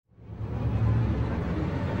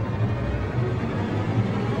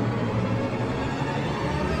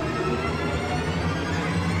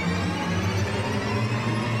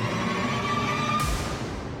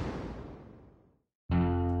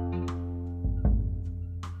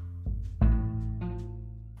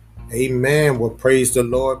Amen. Well, praise the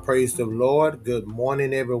Lord. Praise the Lord. Good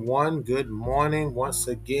morning, everyone. Good morning once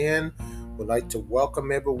again. We'd like to welcome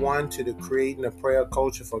everyone to the Creating a Prayer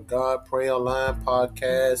Culture for God Prayerline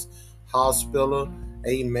podcast, hospital.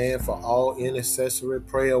 Amen. For all intercessory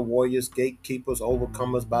prayer warriors, gatekeepers,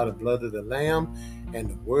 overcomers by the blood of the Lamb and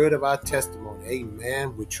the word of our testimony.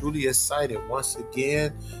 Amen. We're truly excited once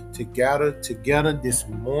again to gather together this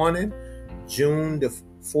morning, June the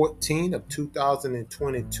 14th of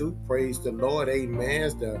 2022. Praise the Lord. Amen.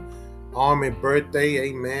 It's the Army birthday.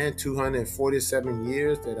 Amen. 247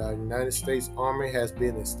 years that our United States Army has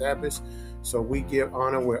been established. So we give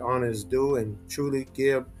honor where honor is due and truly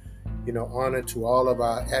give honor to all of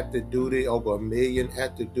our active duty, over 1 million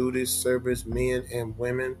active duty service men and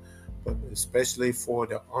women, but especially for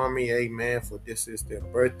the Army, amen, for this is their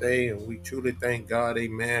birthday, and we truly thank God,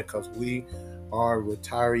 amen, because we are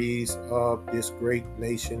retirees of this great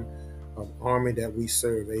nation of Army that we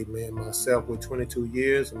serve, amen. Myself with 22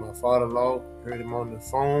 years, and my father-in-law, heard him on the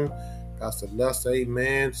phone, Pastor Lester,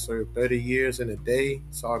 amen, served 30 years in a day,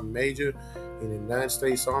 Sergeant Major in the United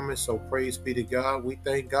States Army. So praise be to God. We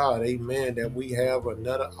thank God, amen, that we have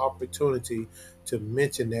another opportunity to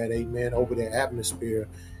mention that, amen, over the atmosphere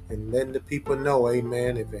and letting the people know,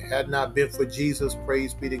 amen, if it had not been for Jesus,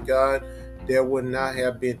 praise be to God, there would not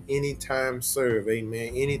have been any time served,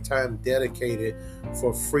 amen, any time dedicated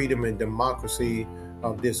for freedom and democracy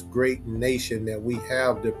of this great nation that we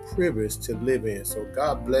have the privilege to live in. So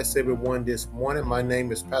God bless everyone this morning. My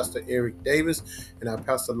name is Pastor Eric Davis, and I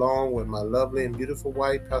pastor along with my lovely and beautiful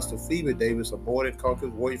wife, Pastor Phoebe Davis, of Border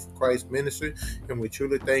Conquerors Warrior for Christ Ministry. And we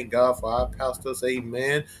truly thank God for our pastors,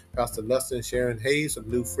 amen, Pastor Lester and Sharon Hayes of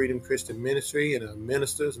New Freedom Christian Ministry, and our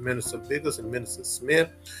ministers, Minister Biggles and Minister Smith.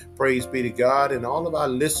 Praise be to God, and all of our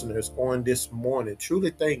listeners on this morning. Truly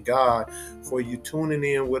thank God for you tuning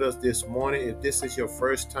in with us this morning. If this is your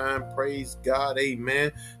first time, praise God,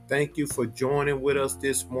 amen. Thank you for joining with us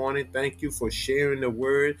this morning. Thank you for sharing the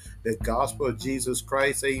word, the gospel of Jesus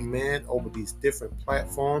Christ, amen, over these different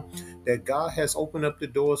platforms that God has opened up the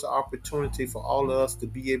doors of opportunity for all of us to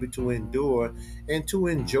be able to endure and to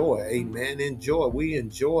enjoy, amen. Enjoy. We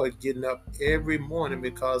enjoy getting up every morning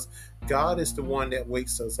because God is the one that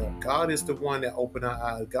wakes us up. God is the one that opens our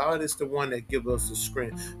eyes. God is the one that gives us the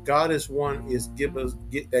strength. God is one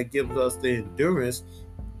that gives us the endurance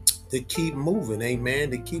to keep moving, amen,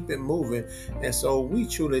 to keep it moving. And so we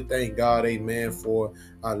truly thank God, amen, for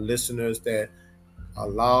our listeners that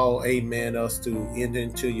allow, amen, us to enter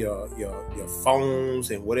into your phones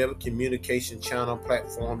and whatever communication channel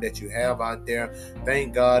platform that you have out there.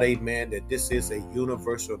 Thank God, amen, that this is a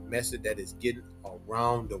universal message that is getting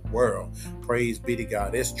around the world. Praise be to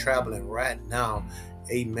God. It's traveling right now.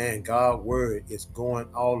 Amen. God's word is going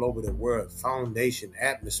all over the world. Foundation,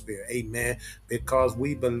 atmosphere. Amen. Because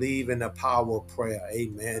we believe in the power of prayer.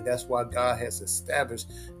 Amen. That's why God has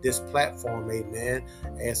established this platform. Amen.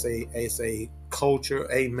 As a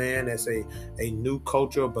culture. Amen. As a new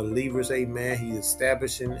culture of believers. Amen. He's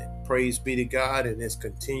establishing, praise be to God, and it's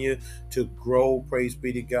continued to grow. Praise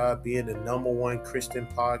be to God, being the #1 Christian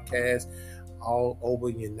podcast all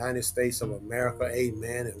over the United States of America,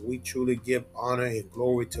 amen. And we truly give honor and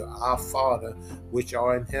glory to our Father, which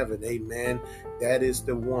are in heaven, amen. That is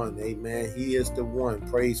the one, amen. He is the one,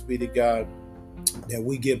 praise be to God, that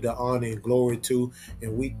we give the honor and glory to.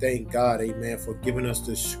 And we thank God, amen, for giving us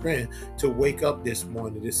the strength to wake up this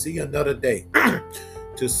morning, to see another day.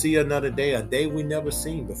 To see another day, a day we never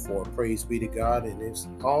seen before, praise be to God. And it's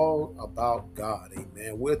all about God,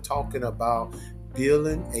 amen. We're talking about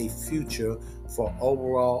building a future for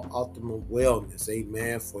overall optimal wellness,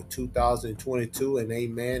 amen, for 2022, and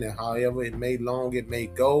amen, and however it may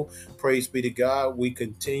go, praise be to God, we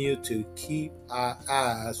continue to keep our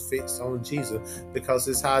eyes fixed on Jesus, because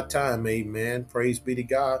it's high time, amen, praise be to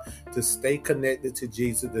God, to stay connected to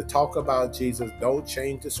Jesus, to talk about Jesus. Don't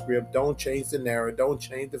change the script, don't change the narrative, don't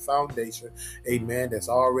change the foundation, amen, that's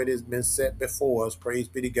already been set before us, praise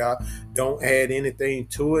be to God. Don't add anything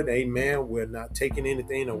to it, amen. We're not taking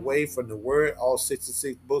anything away from the word. All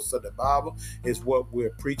 66 books of the Bible is what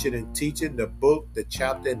we're preaching and teaching. The book, the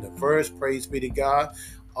chapter, and the verse, praise be to God.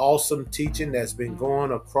 Awesome teaching that's been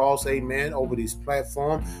going across, amen, over these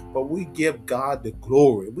platforms. But we give God the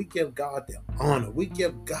glory. We give God the honor. We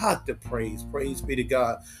give God the praise. Praise be to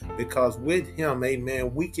God. Because with him,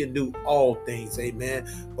 amen, we can do all things, amen.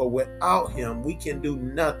 But without him, we can do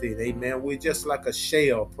nothing, amen. We're just like a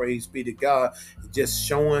shell, praise be to God, just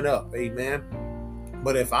showing up, amen.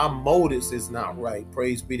 But if our motives is not right,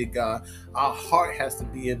 praise be to God, our heart has to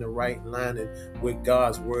be in the right lining with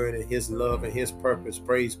God's word and his love and his purpose.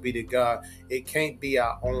 Praise be to God. It can't be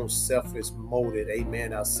our own selfish motive.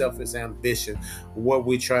 Amen. Our selfish ambition, what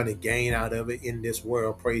we're trying to gain out of it in this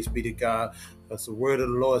world. Praise be to God. As the word of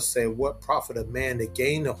the Lord said, what profit a man to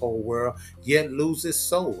gain the whole world, yet lose his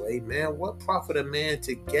soul? Amen. What profit a man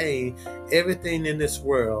to gain everything in this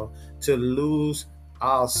world, to lose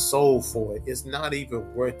our soul for it? It's not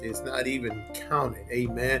even worth it. It's not even counted.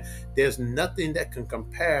 Amen. There's nothing that can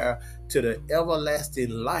compare to the everlasting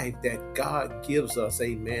life that God gives us.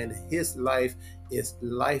 Amen. His life is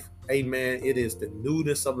life. Amen. It is the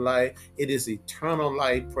newness of life. It is eternal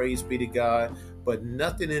life. Praise be to God. But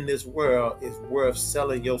nothing in this world is worth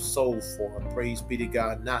selling your soul for. Praise be to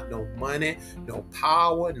God. Not no money, no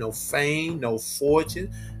power, no fame, no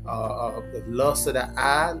fortune, the lust of the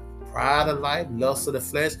eye, pride of life, lust of the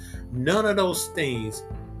flesh. None of those things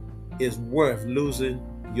is worth losing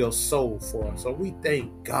your soul for. So we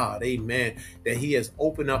thank God, amen, that he has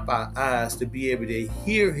opened up our eyes to be able to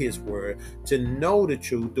hear his word, to know the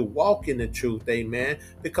truth, to walk in the truth, amen,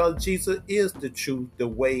 because Jesus is the truth, the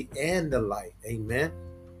way, and the light, amen,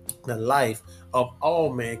 the life of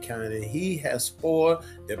all mankind. And he has spoiled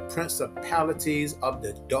the principalities of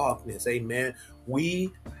the darkness, amen.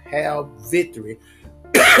 We have victory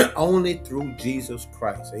only through Jesus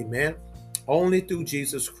Christ. Amen. Only through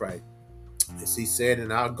Jesus Christ. As he said,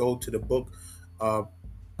 and I'll go to the book of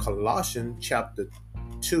Colossians chapter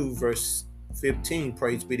 2, verse 15.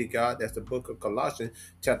 Praise be to God. That's the book of Colossians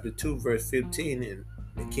chapter 2, verse 15 in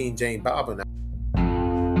the King James Bible. Now,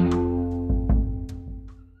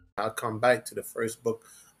 I'll come back to the first book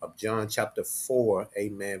of John chapter 4,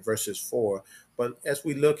 amen, verses 4. But as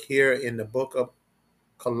we look here in the book of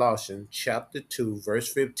Colossians chapter 2,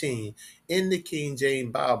 verse 15 in the King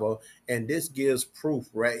James Bible, and this gives proof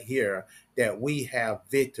right here that we have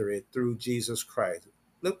victory through Jesus Christ.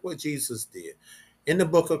 Look what Jesus did. In the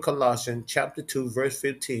book of Colossians chapter 2, verse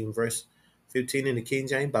 15 in the King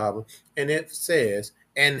James Bible, and it says,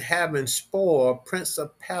 and having spoiled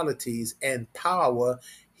principalities and power,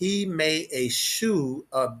 he made a shoe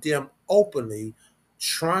of them openly,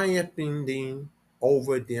 triumphing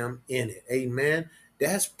over them in it. Amen.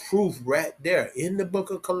 That's proof right there in the book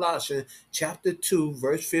of Colossians, chapter 2,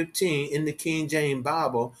 verse 15, in the King James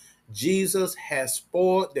Bible. Jesus has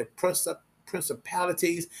spoiled the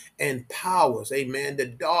principalities and powers, amen, the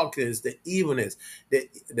darkness, the evilness,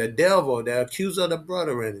 the devil, the accuser of the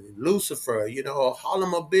brethren, Lucifer,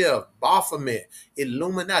 Holomobile, Baphomet,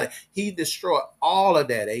 Illuminati. He destroyed all of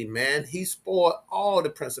that, amen. He spoiled all the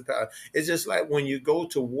principalities. It's just like when you go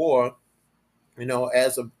to war,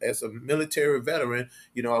 as a military veteran,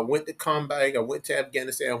 I went to combat, I went to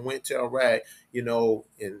Afghanistan, I went to Iraq,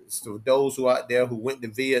 and so those who out there who went to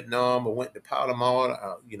Vietnam or went to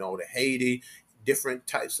Panama, to Haiti, different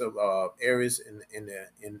types of areas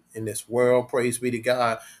in this world, praise be to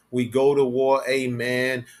God. We go to war,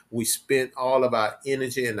 amen. We spent all of our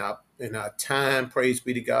energy and our time, praise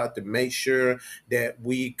be to God, to make sure that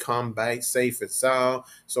we come back safe and sound.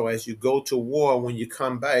 So as you go to war, when you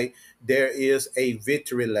come back, there is a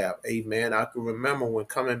victory lap. Amen. I can remember when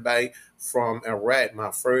coming back from Iraq, my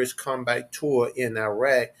first comeback tour in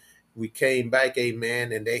Iraq, we came back,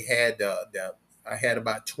 amen, and they had I had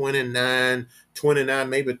about 29,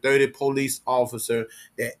 maybe 30 police officers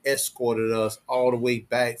that escorted us all the way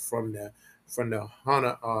back from the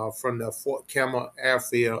Fort Campbell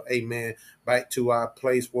airfield, amen, back to our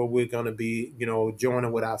place where we're going to be,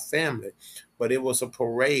 joining with our family. But it was a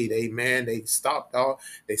parade, amen. They stopped all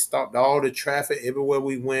the traffic everywhere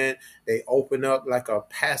we went. They opened up like a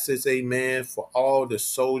passage, amen, for all the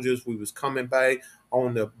soldiers. We was coming back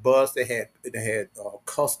on the bus. They had a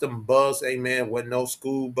custom bus, amen. Wasn't no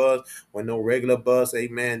school bus, wasn't no regular bus,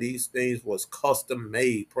 amen. These things was custom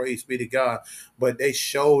made, praise be to God. But they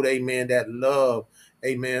showed, amen, that love,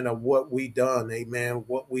 amen, of what we done, amen,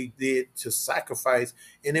 what we did to sacrifice.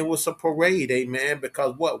 And it was a parade, amen,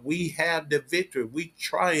 because what? We have the victory. We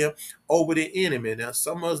triumph over the enemy. Now,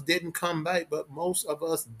 some of us didn't come back, but most of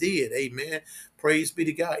us did, amen. Praise be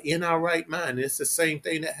to God, in our right mind. It's the same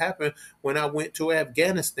thing that happened when I went to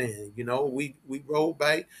Afghanistan. We rolled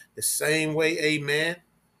back the same way, amen.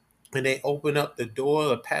 And they opened up the door,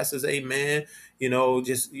 the passes, amen.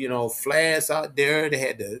 Just flags out there. They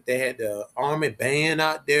had the army band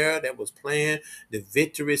out there that was playing the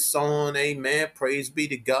victory song, amen. Praise be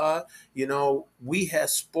to God. We had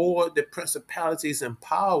spoiled the principalities and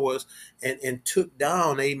powers and took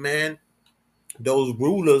down, amen, those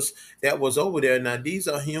rulers that was over there. Now these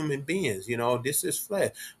are human beings, this is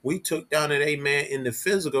flesh. We took down an amen in the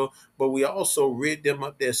physical, but we also rid them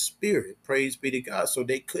of their spirit. Praise be to God. So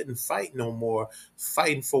they couldn't fight no more,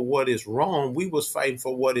 fighting for what is wrong. We was fighting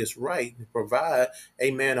for what is right, to provide,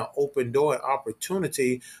 amen, an open door and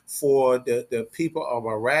opportunity for the people of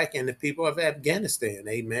Iraq and the people of Afghanistan.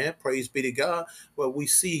 Amen. Praise be to God. But we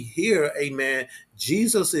see here, amen,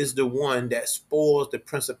 Jesus is the one that spoils the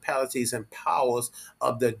principalities and powers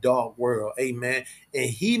of the dark world. Amen. And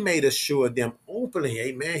he made assure them openly.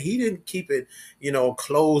 Amen. He didn't keep it,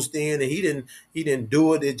 closed in, and he didn't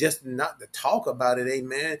do it just not to talk about it.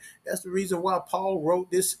 Amen. That's the reason why Paul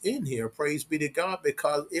wrote this in here. Praise be to God,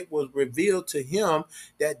 because it was revealed to him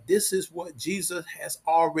that this is what Jesus has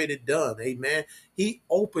already done. Amen. He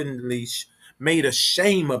openly made a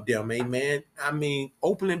shame of them. Amen. I mean,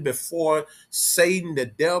 openly before Satan, the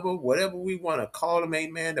devil, whatever we want to call him.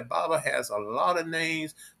 Amen. The Bible has a lot of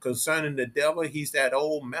names concerning the devil. He's that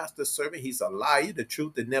old master servant. He's a liar. The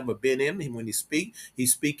truth had never been in him. When he speak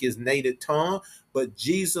his native tongue. But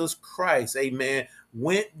Jesus Christ, amen,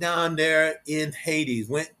 went down there in Hades,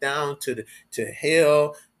 went down to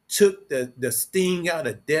hell, took the sting out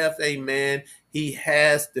of death. Amen. He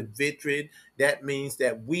has the victory. That means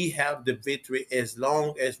that we have the victory as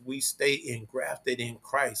long as we stay engrafted in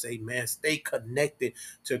Christ. Amen. Stay connected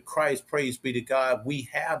to Christ. Praise be to God. We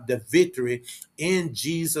have the victory in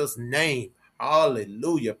Jesus' name.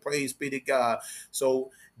 Hallelujah. Praise be to God.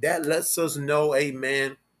 So that lets us know,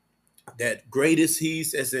 amen, that greatest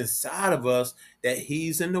He's that's inside of us, that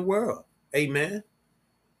He's in the world. Amen.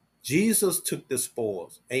 Jesus took the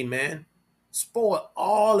spoils. Amen. Spoiled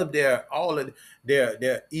all of their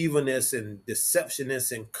evilness and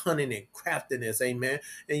deceptionness and cunning and craftiness. Amen.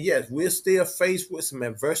 And yes, we're still faced with some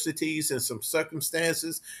adversities and some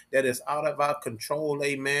circumstances that is out of our control.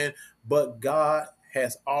 Amen. But God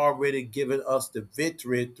has already given us the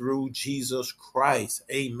victory through Jesus Christ.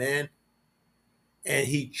 Amen. And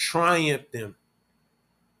He triumphed them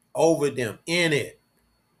over them in it.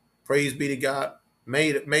 Praise be to God.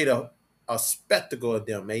 Made a spectacle of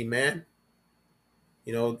them. Amen.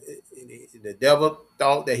 The devil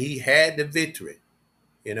thought that he had the victory.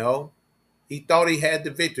 He thought he had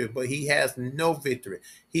the victory, but he has no victory.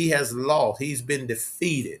 He has lost. He's been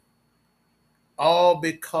defeated. All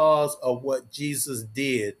because of what Jesus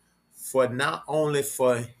did, for not only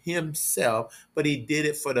for himself, but he did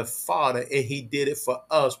it for the Father, and he did it for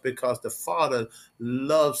us because the Father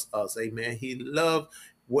loves us. Amen. He loves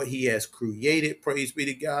what he has created. Praise be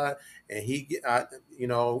to God. And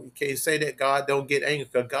you can't say that God don't get angry,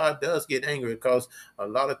 because God does get angry, because a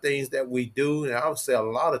lot of things that we do, and I would say a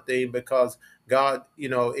lot of things, because God,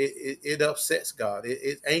 it upsets God.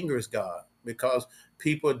 It angers God, because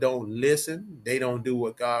people don't listen. They don't do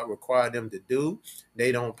what God required them to do.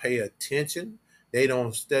 They don't pay attention. They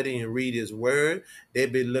don't study and read his word. They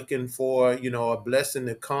be looking for, a blessing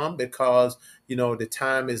to come, because, the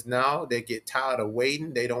time is now. They get tired of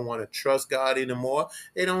waiting. They don't want to trust God anymore.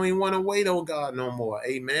 They don't even want to wait on God no more.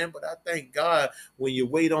 Amen. But I thank God when you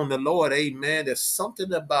wait on the Lord. Amen. There's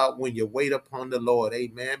something about when you wait upon the Lord.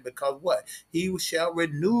 Amen. Because what? He shall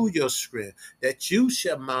renew your strength, that you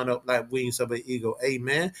shall mount up like wings of an eagle.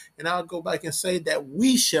 Amen. And I'll go back and say that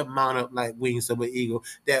we shall mount up like wings of an eagle,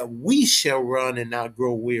 that we shall run and not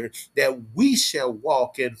grow weary, that we shall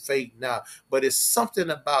walk and faint not. But it's something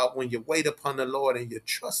about when you wait upon the Lord and you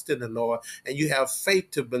trust in the Lord and you have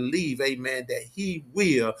faith to believe, amen, that he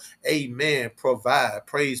will, amen, provide.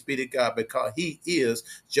 Praise be to God, because he is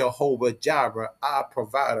Jehovah Jireh, our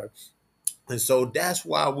provider. And so that's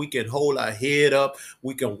why we can hold our head up.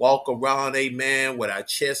 We can walk around, amen, with our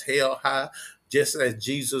chest held high, just as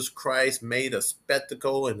Jesus Christ made a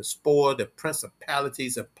spectacle and spoiled the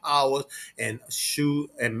principalities and powers and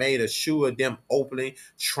made a shoe of them openly,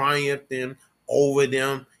 triumphed them over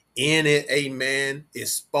them in it, amen,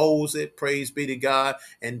 expose it, praise be to God.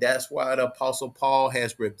 And that's why the Apostle Paul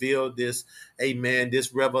has revealed this, amen,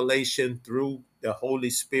 this revelation through the Holy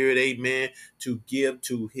Spirit, amen, to give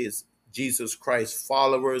to his Jesus Christ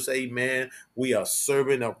followers, amen. We are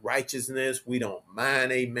servant of righteousness. We don't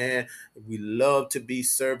mind, amen. We love to be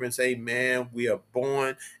servants, amen. We are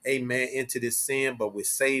born, amen, into this sin, but we're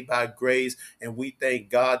saved by grace. And we thank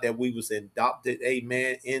God that we was adopted,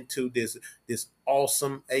 amen, into this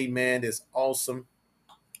awesome, amen, this awesome,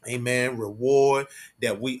 amen, reward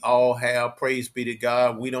that we all have. Praise be to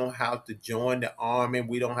God. We don't have to join the army.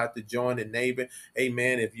 We don't have to join the Navy.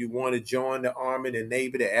 Amen. If you want to join the army, the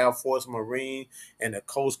Navy, the Air Force, Marine, and the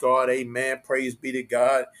Coast Guard, amen, praise be to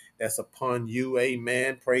God. That's upon you.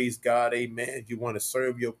 Amen. Praise God. Amen. If you want to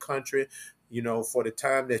serve your country, for the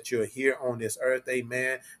time that you're here on this earth,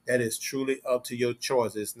 amen, that is truly up to your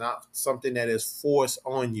choice. It's not something that is forced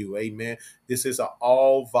on you, amen. This is an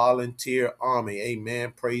all volunteer army,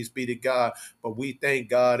 amen. Praise be to God. But we thank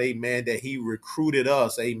God, amen, that he recruited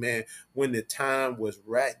us, amen, when the time was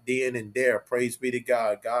right then and there. Praise be to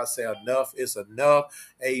God. God said enough is enough,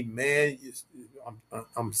 amen.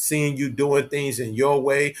 I'm seeing you doing things in your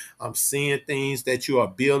way. I'm seeing things that you are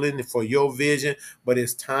building for your vision, but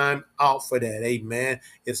it's time out for that. Amen.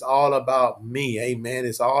 It's all about me. Amen.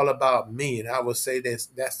 It's all about me. And I would say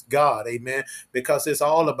that's God. Amen. Because it's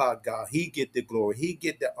all about God. He get the glory. He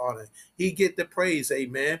get the honor. He get the praise.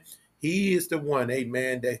 Amen. He is the one,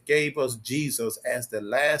 amen, that gave us Jesus as the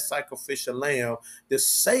last sacrificial lamb, the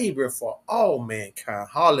savior for all mankind.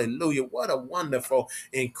 Hallelujah. What a wonderful,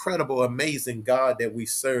 incredible, amazing God that we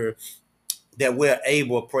serve, that we're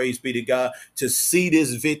able, praise be to God, to see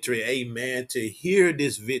this victory, amen, to hear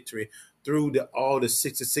this victory through all the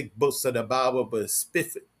 66 books of the Bible, but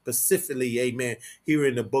specifically, amen, here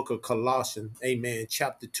in the book of Colossians, amen,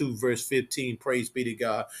 chapter 2, verse 15, praise be to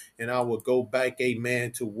God. And I will go back,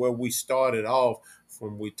 amen, to where we started off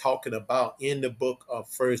from we talking about in the book of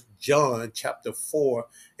First John, chapter 4,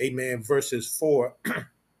 amen, verses 4,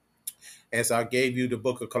 as I gave you the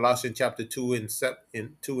book of Colossians chapter 2 and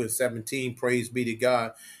 17, praise be to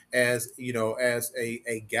God, as as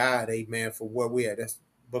a guide, amen, for where we at. That's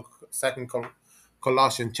book second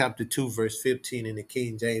Colossians chapter 2, verse 15 in the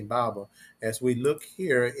King James Bible. As we look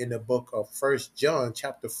here in the book of First John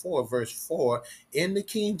chapter 4, verse 4, in the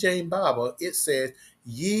King James Bible, it says,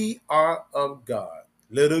 ye are of God,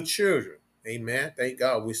 little children. Amen. Thank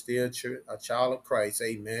God we're still a child of Christ.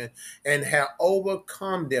 Amen. And have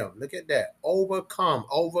overcome them. Look at that. Overcome,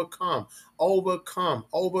 overcome, overcome,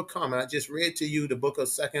 overcome. And I just read to you the book of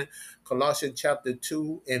Second Colossians chapter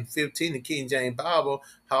 2 and 15, the King James Bible,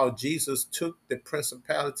 how Jesus took the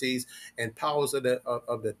principalities and powers of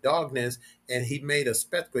the darkness, and he made a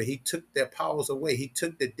spectacle. He took their powers away. He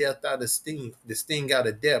took the death out of the sting out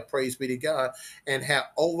of death. Praise be to God. And have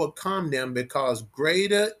overcome them, because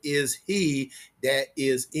greater is he that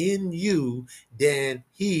is in you than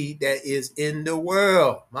he that is in the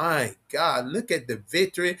world. My God, look at the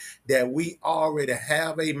victory that we already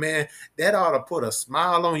have. Amen. That ought to put a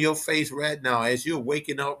smile on your face right now as you're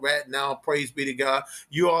waking up right now. Praise be to God.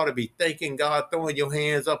 You ought to be thanking God, throwing your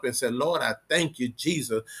hands up and say, Lord, I thank you,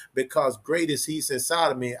 Jesus, because great is he's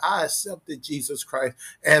inside of me. I accepted Jesus Christ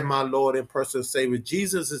as my Lord and personal Savior.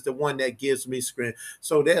 Jesus is the one that gives me strength.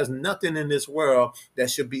 So there's nothing in this world that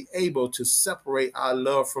should be able to separate our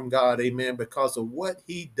love from God. Amen. Because of what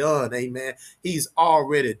he done. Amen. He's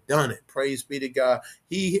already done it. Praise be to God.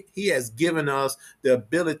 He has given us the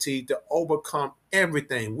ability to overcome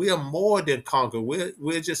everything. We are more than conquerors.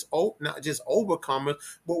 We're just not just overcomers,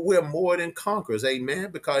 but we're more than conquerors.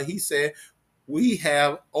 Amen. Because he said we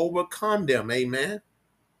have overcome them. Amen.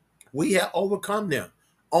 We have overcome them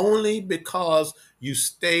only because you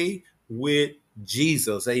stay with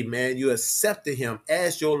Jesus. Amen. You accepted him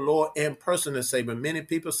as your Lord and personal Savior. Many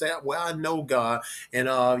people say, well, I know God. And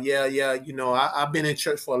I've been in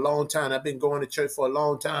church for a long time. I've been going to church for a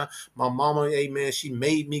long time. My mama, amen, she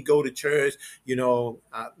made me go to church.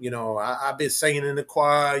 I've been singing in the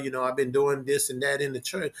choir. I've been doing this and that in the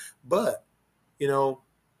church. But,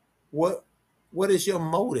 what is your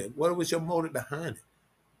motive? What was your motive behind it?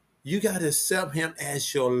 You got to accept him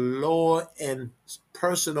as your Lord and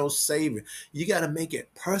personal Savior. You got to make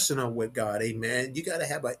it personal with God. Amen. You got to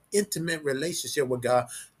have an intimate relationship with God,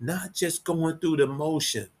 not just going through the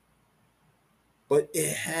motion, but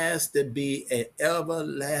it has to be an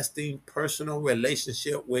everlasting personal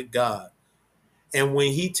relationship with God. And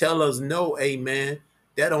when he tell us no, amen,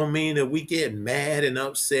 that don't mean that we get mad and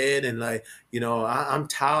upset and like, I'm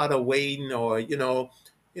tired of waiting, or,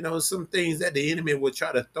 some things that the enemy will try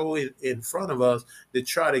to throw in front of us to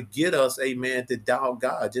try to get us, amen, to doubt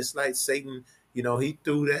God. Just like Satan, he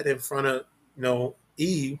threw that in front of,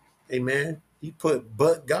 Eve, amen. He put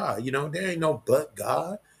but God, there ain't no but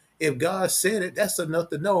God. If God said it, that's enough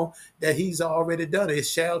to know that he's already done it. It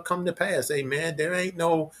shall come to pass. Amen. There ain't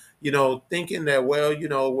no, thinking that, well,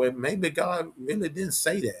 maybe God really didn't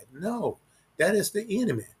say that. No, that is the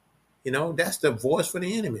enemy. That's the voice for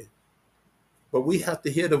the enemy. But we have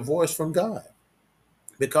to hear the voice from God,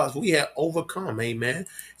 because we have overcome. Amen.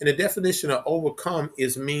 And the definition of overcome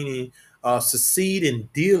is meaning succeed in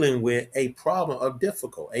dealing with a problem of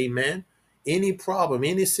difficult. Amen. Any problem,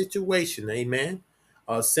 any situation. Amen.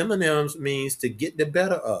 Synonyms means to get the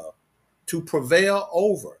better of, to prevail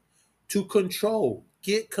over, to control,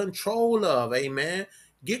 get control of. Amen.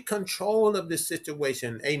 Get control of this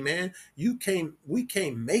situation. Amen. We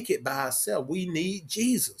can't make it by ourselves. We need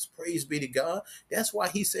Jesus. Praise be to God. That's why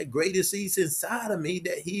he said, greater is he's inside of me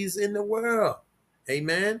that he's in the world.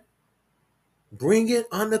 Amen. Bring it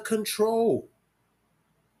under control.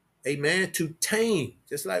 Amen. To tame.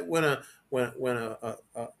 Just like when a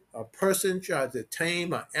person tries to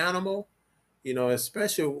tame an animal,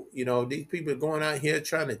 especially, these people are going out here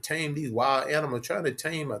trying to tame these wild animals, trying to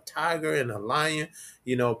tame a tiger and a lion,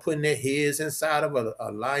 putting their heads inside of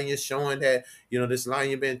a lion, showing that, this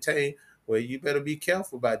lion been tamed. Well, you better be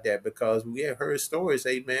careful about that, because we have heard stories,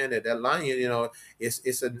 amen, that lion,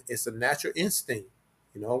 it's a natural instinct.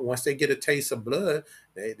 Once they get a taste of blood,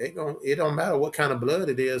 they going it don't matter what kind of blood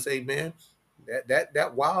it is, amen.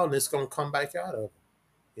 That wildness gonna come back out of them.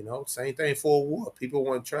 Same thing for a wolf. People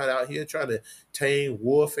want to try out here, try to tame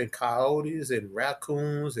wolf and coyotes and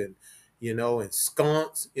raccoons and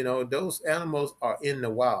skunks. Those animals are in the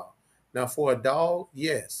wild. Now, for a dog,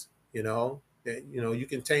 yes, you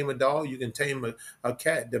can tame a dog, you can tame a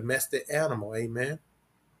cat, domestic animal, amen.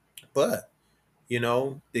 But you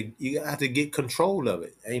have to get control of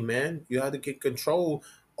it. Amen. You have to get control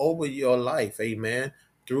over your life. Amen.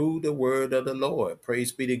 Through the word of the Lord.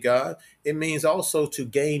 Praise be to God. It means also to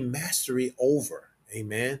gain mastery over.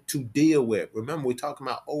 Amen. To deal with. Remember, we're talking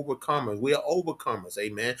about overcomers. We are overcomers.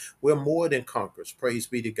 Amen. We're more than conquerors. Praise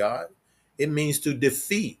be to God. It means to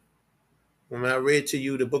defeat. When I read to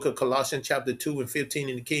you the book of Colossians chapter 2 and 15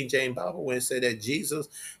 in the King James Bible, when it said that Jesus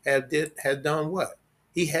had done what?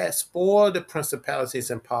 He had spoiled the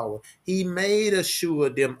principalities and power. He made a show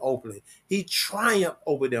of them openly. He triumphed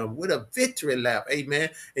over them with a victory lap. Amen.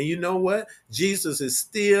 And you know what? Jesus is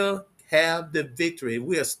still have the victory.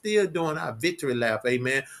 We are still doing our victory lap.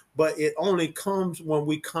 Amen. But it only comes when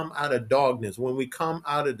we come out of darkness, when we come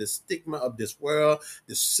out of the stigma of this world,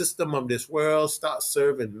 the system of this world. Stop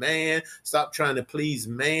serving man. Stop trying to please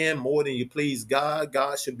man more than you please God.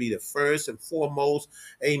 God should be the first and foremost.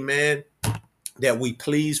 Amen. That we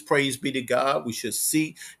please, praise be to God. We should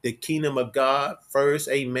seek the kingdom of God first,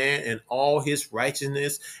 amen, and all his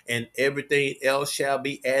righteousness, and everything else shall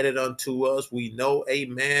be added unto us. We know,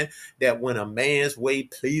 amen, that when a man's way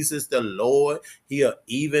pleases the Lord, he'll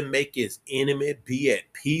even make his enemy be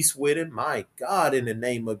at peace with him. My God, in the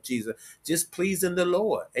name of Jesus, just pleasing the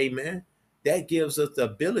Lord, amen. That gives us the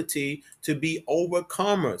ability to be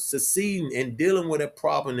overcomers, succeeding and dealing with a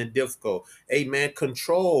problem and difficult. Amen.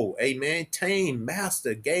 Control. Amen. Tame,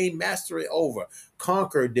 master, gain mastery over,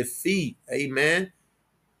 conquer, defeat. Amen.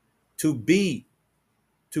 To beat,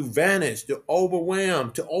 to vanish, to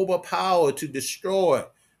overwhelm, to overpower, to destroy,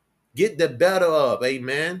 get the better of.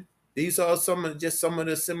 Amen. These are some of the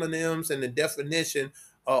synonyms and the definition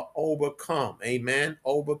of overcome. Amen.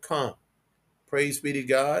 Overcome. Praise be to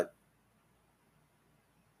God.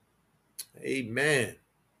 Amen.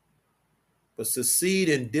 But succeed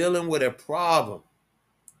in dealing with a problem.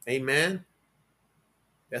 Amen.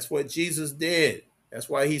 That's what Jesus did. That's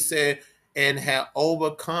why he said, and have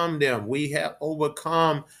overcome them. We have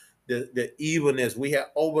overcome the evilness. We have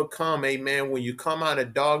overcome, amen. When you come out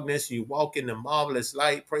of darkness, you walk in the marvelous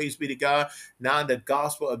light. Praise be to God. Now the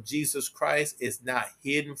gospel of Jesus Christ is not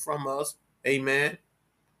hidden from us. Amen.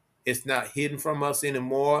 It's not hidden from us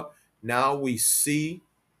anymore. Now we see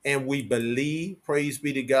and we believe. Praise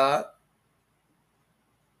be to God.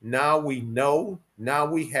 Now we know. Now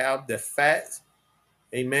we have the facts.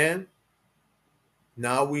 Amen.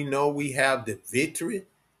 Now we know we have the victory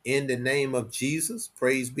in the name of Jesus.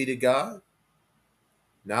 Praise be to God.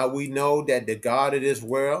 Now we know that the God of this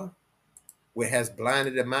world, which has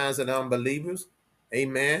blinded the minds of the unbelievers.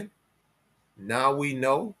 Amen. Now we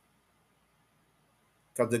know,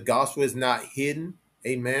 because the gospel is not hidden.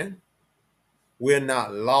 Amen. We're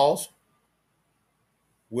not lost.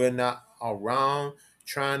 We're not around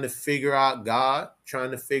trying to figure out God, trying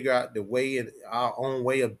to figure out the way, our own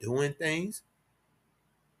way of doing things,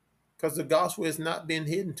 because the gospel has not been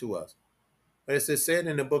hidden to us. But as it said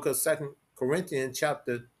in the book of 2 Corinthians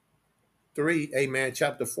chapter 3, amen,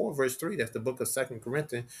 chapter 4, verse 3, that's the book of 2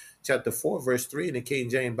 Corinthians chapter 4, verse 3 in the King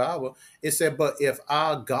James Bible. It said, but if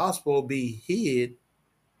our gospel be hid,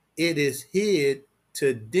 it is hid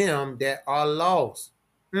to them that are lost.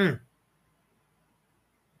 The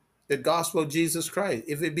gospel of Jesus Christ.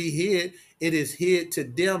 If it be hid, it is hid to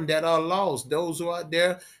them that are lost. Those who are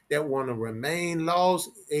there that want to remain lost.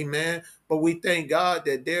 Amen. But we thank God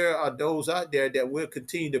that there are those out there that we'll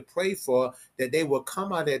continue to pray for, that they will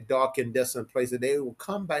come out of that dark and desolate place, that they will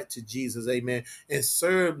come back to Jesus. Amen. And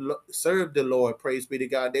serve the Lord. Praise be to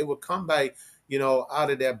God. They will come back,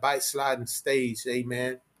 out of that backsliding stage.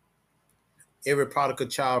 Amen. Every prodigal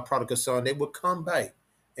child, prodigal son, they will come back.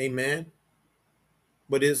 Amen.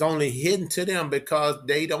 But it's only hidden to them because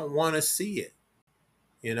they don't want to see it.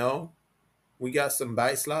 You know, we got some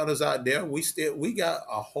backsliders out there. We got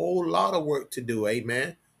a whole lot of work to do.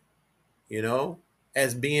 Amen. You know,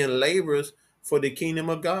 as being laborers for the kingdom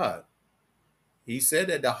of God. He said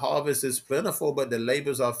that the harvest is plentiful, but the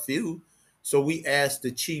labors are few. So we ask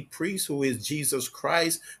the chief priest, who is Jesus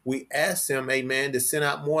Christ, we ask him, amen, to send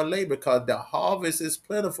out more labor because the harvest is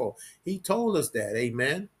plentiful. He told us that,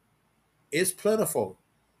 amen. It's plentiful.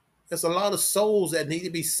 There's a lot of souls that need to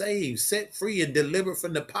be saved, set free, and delivered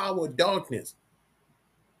from the power of darkness.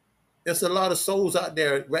 There's a lot of souls out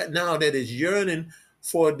there right now that is yearning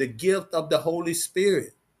for the gift of the Holy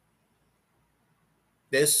Spirit.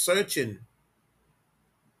 They're searching.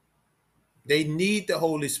 They need the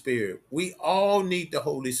Holy Spirit. We all need the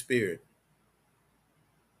Holy Spirit.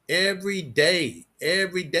 Every day,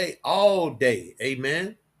 all day.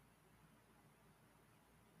 Amen.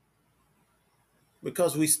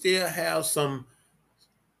 Because we still have some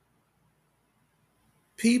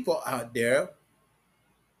people out there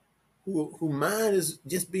who mind is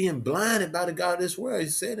just being blinded by the God of this world. He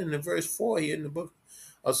said in the verse 4 here in the book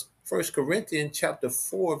of 1 Corinthians chapter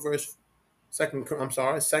 4, verse Second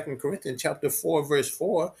Corinthians chapter 4, verse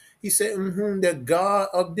 4, he said, in whom the God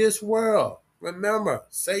of this world, remember,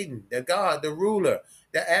 Satan, the God, the ruler,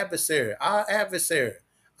 the adversary, our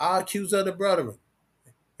accuser of the brethren,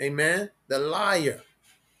 amen, the liar,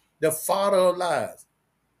 the father of lies,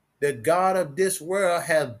 the God of this world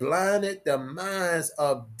has blinded the minds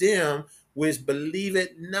of them which believe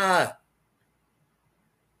it not.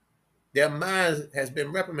 Their minds has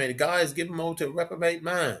been reprobated. God has given them over to a reprobate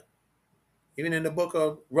mind. Even in the book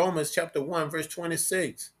of Romans chapter 1, verse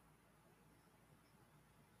 26.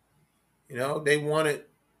 You know, they wanted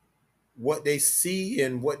what they see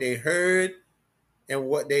and what they heard and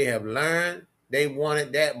what they have learned. They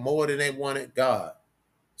wanted that more than they wanted God.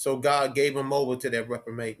 So God gave them over to their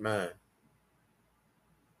reprobate mind.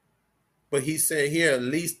 But he said here, at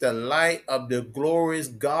least the light of the glorious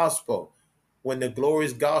gospel. When the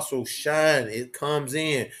glorious gospel shines, it comes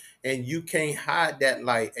in. And you can't hide that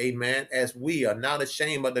light, amen, as we are not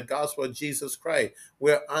ashamed of the gospel of Jesus Christ.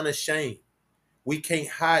 We're unashamed. We can't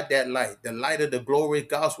hide that light, the light of the glorious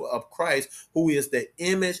gospel of Christ, who is the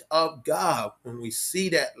image of God. When we see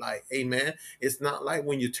that light, amen, it's not like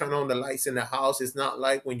when you turn on the lights in the house. It's not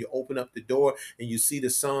like when you open up the door and you see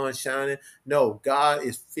the sun shining. No, God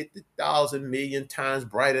is 50,000 million times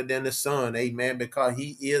brighter than the sun, amen, because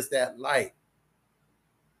he is that light.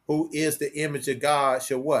 Who is the image of God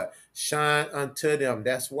shall what? Shine unto them.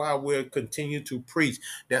 That's why we'll continue to preach.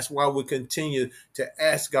 That's why we continue to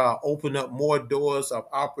ask God, open up more doors of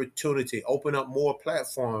opportunity, open up more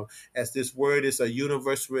platform, as this word is a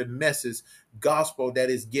universal message, gospel that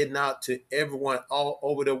is getting out to everyone all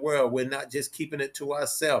over the world. We're not just keeping it to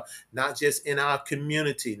ourselves, not just in our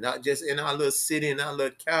community, not just in our little city, in our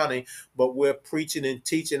little county, but we're preaching and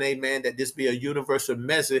teaching, amen, that this be a universal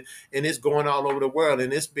message, and it's going all over the world.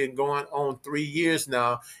 And it's been going on 3 years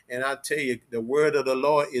now. And I tell you, the word of the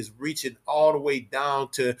Lord is reaching all the way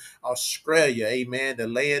down to Australia, amen, the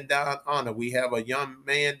laying down honor. We have a young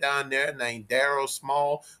man down there named Daryl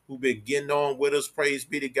Small, who been getting on with us, praise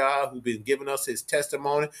be to God, who been giving us his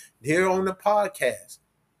testimony here on the podcast.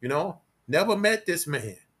 You know, never met this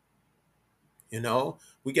man. You know,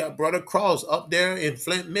 we got Brother Cross up there in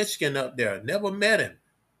Flint, Michigan up there. Never met him.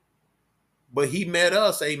 But he met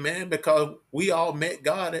us, amen, because we all met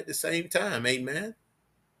God at the same time, amen.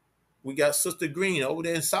 We got Sister Green over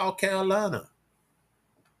there in South Carolina.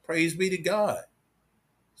 Praise be to God.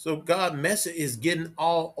 So God's message is getting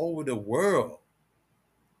all over the world.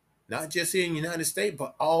 Not just here in the United States,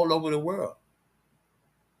 but all over the world.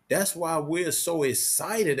 That's why we're so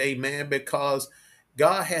excited, amen, because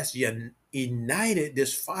God has ignited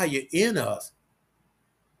this fire in us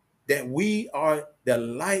that we are the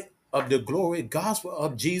light of the glory gospel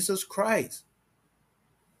of Jesus Christ.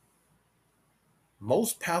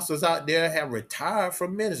 Most pastors out there have retired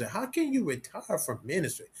from ministry. How can you retire from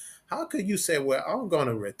ministry? How could you say, well, I'm going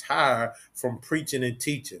to retire from preaching and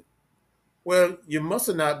teaching? Well, you must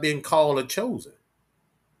have not been called or chosen,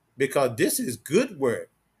 because this is good work.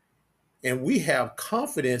 And we have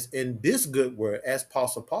confidence in this good word, as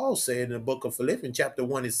Apostle Paul said in the book of Philippians chapter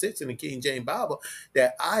 1 and 6 in the King James Bible,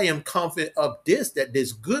 that I am confident of this, that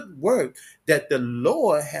this good work that the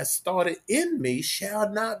Lord has started in me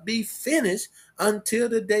shall not be finished until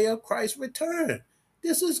the day of Christ's return.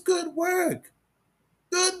 This is good work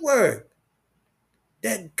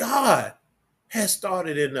that God has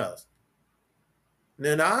started in us.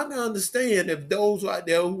 Now, I can understand if those out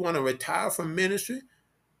there who want to retire from ministry,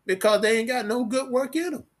 because they ain't got no good work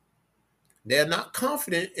in them. They're not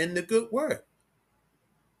confident in the good work.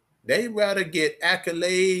 They rather get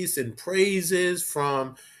accolades and praises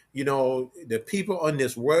from, the people in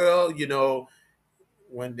this world,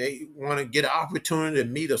 when they want to get an opportunity to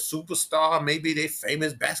meet a superstar, maybe they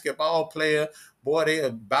famous basketball player, boy,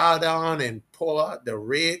 they'll bow down and pull out the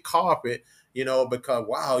red carpet, because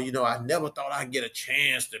wow, I never thought I'd get a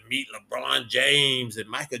chance to meet LeBron James and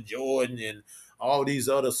Michael Jordan and all these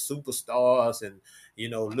other superstars and,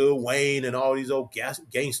 Lil Wayne and all these old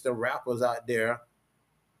gangster rappers out there,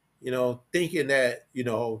 thinking that,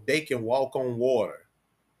 they can walk on water,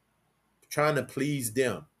 trying to please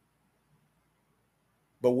them.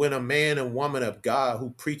 But when a man and woman of God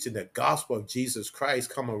who preaching the gospel of Jesus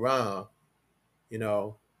Christ come around,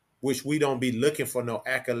 which we don't be looking for no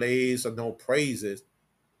accolades or no praises,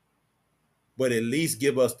 but at least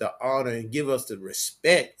give us the honor and give us the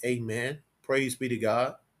respect. Amen. Praise be to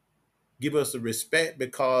God. Give us the respect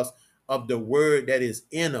because of the word that is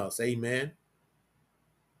in us. Amen.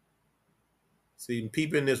 See,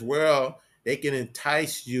 people in this world, they can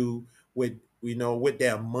entice you with, with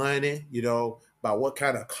their money, by what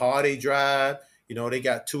kind of car they drive. They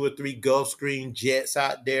got 2 or 3 Gulfstream jets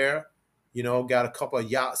out there, got a couple of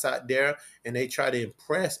yachts out there, and they try to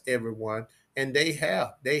impress everyone. And they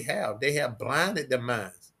have blinded the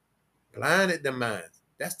minds,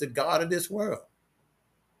 That's the God of this world.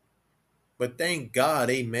 But thank God,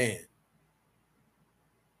 amen,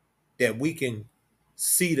 that we can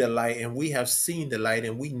see the light, and we have seen the light,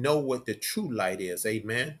 and we know what the true light is.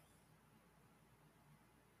 Amen.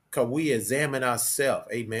 Because we examine ourselves.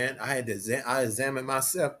 Amen. I examine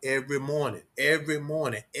myself every morning. I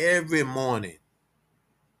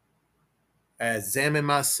examine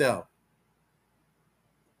myself.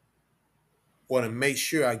 Want to make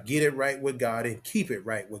sure I get it right with God and keep it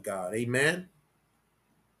right with God. Amen.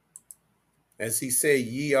 As he said,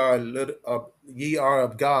 ye are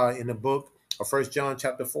of God in the book of 1 John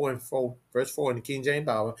chapter 4 and 4, verse 4 in the King James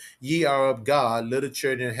Bible. Ye are of God, little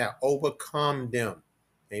children, have overcome them.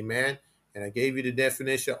 Amen. And I gave you the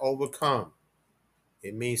definition of overcome.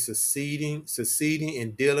 It means succeeding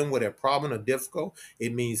in dealing with a problem or difficult.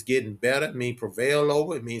 It means getting better. It means prevail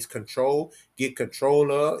over. It means control, get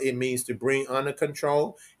control of. It means to bring under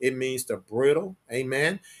control. It means to brittle.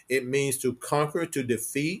 Amen. It means to conquer, to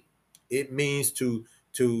defeat. It means to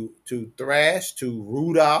thrash, to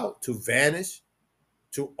root out, to vanish,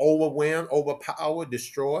 to overwhelm, overpower,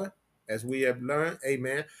 destroy, as we have learned.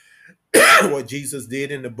 Amen. What Jesus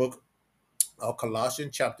did in the book of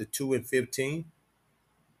Colossians chapter 2 and 15.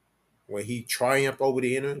 Where he triumphed over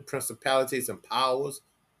the enemy, principalities and powers.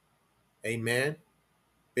 Amen.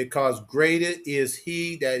 Because greater is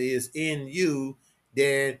he that is in you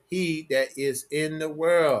than he that is in the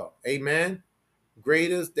world. Amen.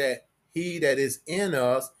 Greater is that he that is in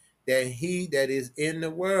us than he that is in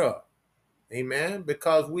the world. Amen.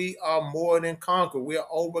 Because we are more than conquerors. We are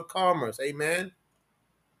overcomers. Amen.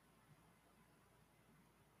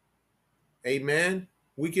 Amen.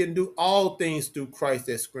 We can do all things through Christ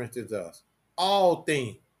that strengthens us. All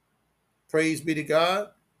things. Praise be to God.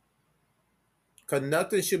 Because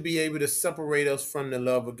nothing should be able to separate us from the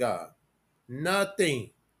love of God. Nothing.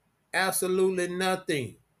 Absolutely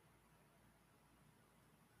nothing.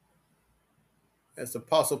 As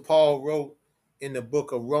Apostle Paul wrote in the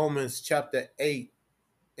book of Romans chapter 8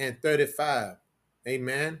 and 35.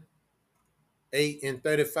 Amen. 8 and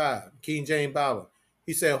 35. King James Bible.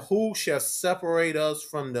 He said, who shall separate us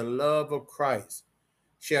from the love of Christ?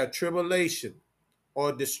 Shall tribulation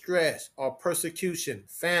or distress or persecution,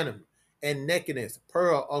 famine and nakedness,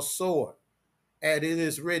 peril or sword? And it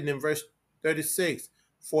is written in verse 36,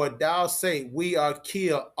 for thou sake we are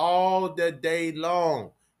killed all the day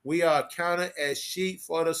long. We are counted as sheep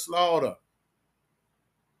for the slaughter.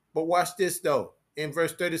 But watch this though. In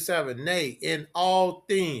verse 37, nay, in all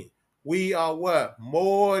things we are what?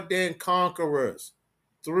 More than conquerors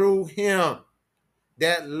through him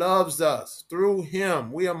that loves us. Through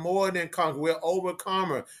him, we are more than conquerors. We're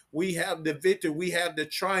overcomer. We have the victory. We have the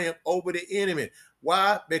triumph over the enemy.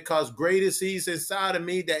 Why? Because greater is he's inside of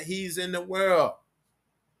me that he's in the world.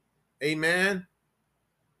 Amen.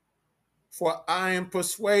 For I am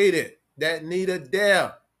persuaded that neither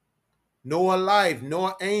death, nor life,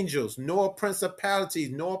 nor angels, nor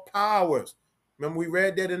principalities, nor powers. Remember we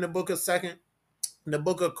read that in the book of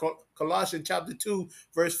Colossians chapter 2,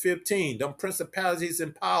 verse 15, them principalities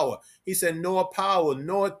and power. He said, nor power,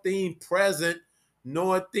 nor thing present,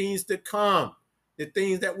 nor things to come. The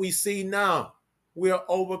things that we see now, we are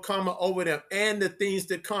overcomer over them, and the things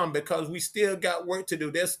to come, because we still got work to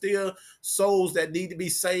do. There's still souls that need to be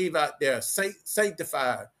saved out there,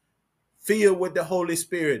 sanctified, filled with the Holy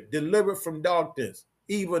Spirit, delivered from darkness,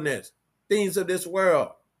 evilness, things of this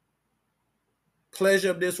world,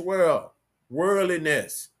 pleasure of this world,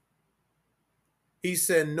 worldliness. He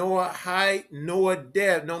said, nor height, nor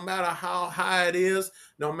depth, no matter how high it is,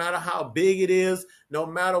 no matter how big it is, no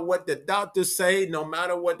matter what the doctors say, no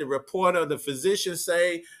matter what the report of the physician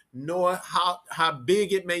say, nor how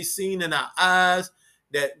big it may seem in our eyes,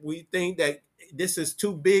 that we think that this is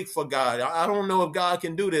too big for God. I don't know if God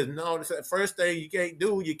can do this. No, the first thing you can't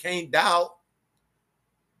do, you can't doubt.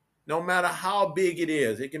 No matter how big it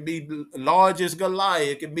is, it can be large as Goliath,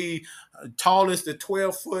 it can be tall as the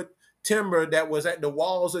 12-foot timber that was at the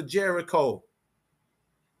walls of Jericho.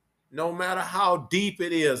 No matter how deep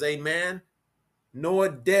it is, amen, nor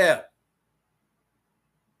depth,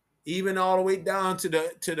 even all the way down to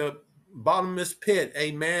the bottomless pit,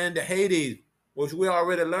 amen, the Hades, which we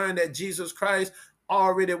already learned that Jesus Christ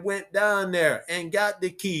already went down there and got the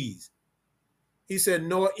keys. He said,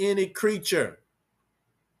 nor any creature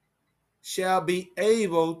shall be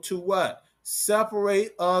able to what?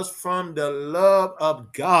 Separate us from the love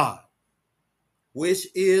of God, which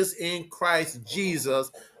is in Christ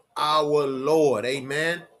Jesus, our Lord.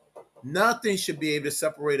 Amen. Nothing should be able to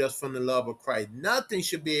separate us from the love of Christ. Nothing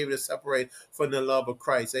should be able to separate from the love of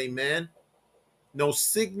Christ. Amen. No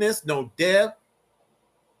sickness, no death,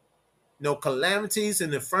 no calamities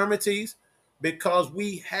and infirmities, because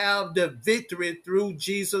we have the victory through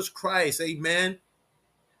Jesus Christ. Amen.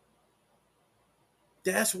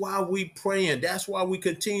 That's why we praying. That's why we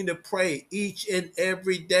continue to pray each and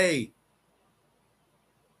every day.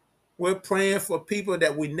 We're praying for people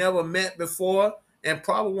that we never met before and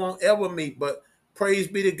probably won't ever meet, but praise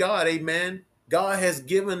be to God, amen. God has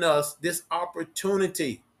given us this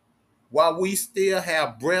opportunity while we still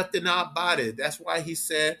have breath in our body. That's why he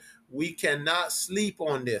said we cannot sleep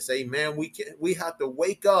on this, amen. We have to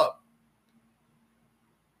wake up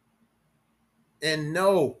and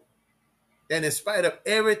know that in spite of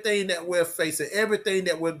everything that we're facing, everything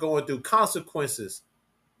that we're going through, consequences,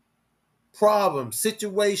 problem,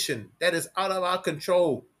 situation that is out of our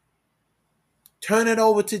control, turn it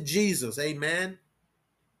over to Jesus. Amen.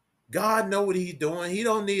 God know what he's doing. He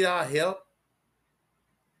don't need our help.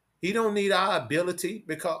 He don't need our ability,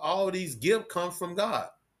 because all these gifts come from God.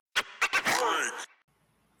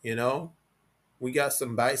 You know, we got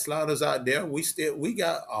some backsliders out there. We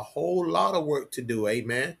got a whole lot of work to do.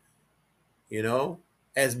 Amen. You know,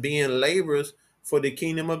 as being laborers for the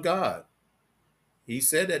kingdom of God. He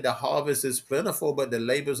said that the harvest is plentiful, but the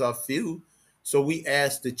labors are few. So we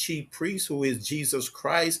ask the chief priest, who is Jesus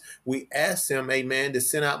Christ, we ask him, amen, to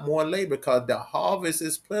send out more labor, because the harvest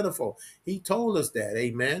is plentiful. He told us that,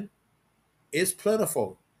 amen. It's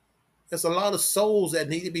plentiful. There's a lot of souls that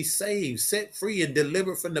need to be saved, set free, and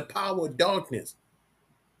delivered from the power of darkness.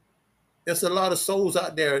 There's a lot of souls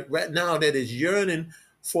out there right now that is yearning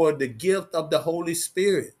for the gift of the Holy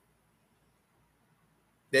Spirit.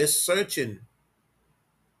 They're searching.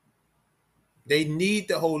 They need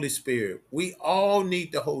the Holy Spirit. We all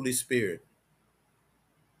need the Holy Spirit.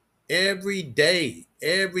 Every day,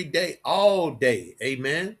 all day.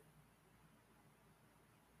 Amen.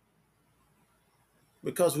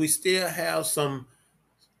 Because we still have some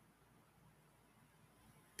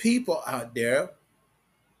people out there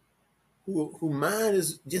who mind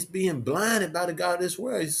is just being blinded by the God of this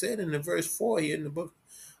world. He said in the verse 4 here in the book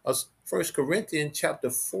of 1 Corinthians chapter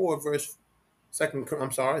 4, verse 2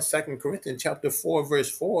 Corinthians chapter 4, verse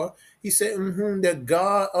 4, he said, in whom the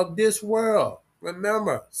God of this world,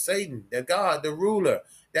 remember, Satan, the God, the ruler,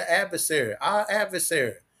 the adversary, our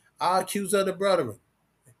accuser of the brethren,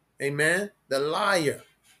 amen, the liar,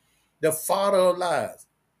 the father of lies,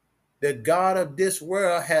 the God of this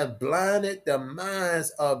world has blinded the minds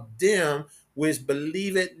of them which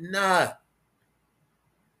believe it not.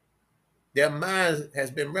 Their minds has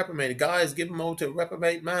been reprobated. God has given them over to a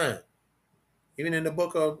reprobate mind. Even in the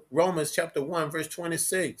book of Romans chapter 1, verse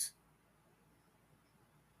 26.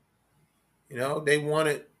 You know, they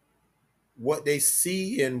wanted what they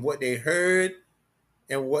see and what they heard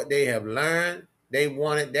and what they have learned. They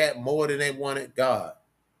wanted that more than they wanted God.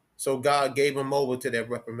 So God gave them over to their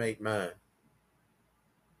reprobate mind.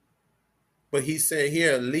 But he said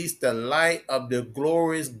here, at least the light of the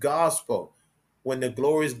glorious gospel. When the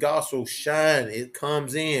glorious gospel shines, it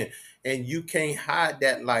comes in. And you can't hide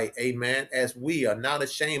that light, amen, as we are not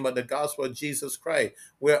ashamed of the gospel of Jesus Christ.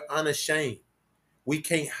 We're unashamed. We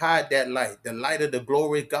can't hide that light, the light of the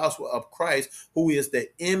glorious gospel of Christ, who is the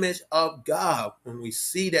image of God. When we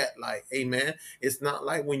see that light, amen, it's not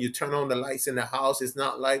like when you turn on the lights in the house. It's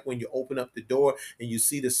not like when you open up the door and you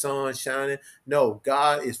see the sun shining. No,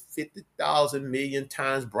 God is 50,000 million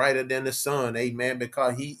times brighter than the sun, amen,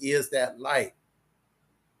 because he is that light.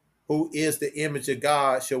 Who is the image of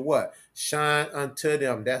God shall what? Shine unto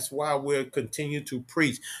them. That's why we'll continue to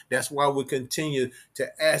preach. That's why we continue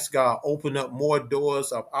to ask God, open up more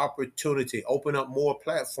doors of opportunity, open up more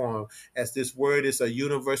platform, as this word is a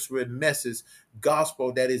universal message,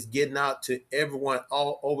 gospel that is getting out to everyone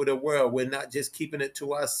all over the world. We're not just keeping it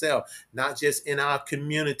to ourselves, not just in our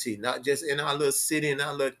community, not just in our little city, in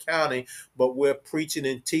our little county, but we're preaching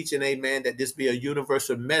and teaching, amen, that this be a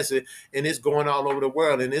universal message, and it's going all over the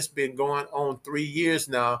world. And it's been going on 3 years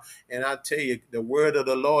now. And I tell you, the word of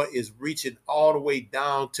the Lord is reaching all the way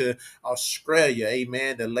down to Australia,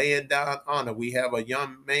 amen, the laying down honor. We have a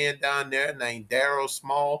young man down there named Daryl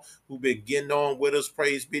Small, who been getting on with us,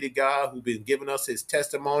 praise be to God, who been giving us his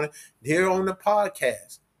testimony here on the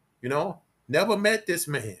podcast. Never met this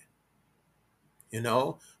man.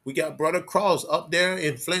 We got Brother Cross up there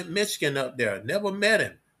in Flint, Michigan up there. Never met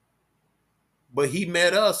him. But he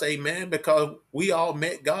met us, amen, because we all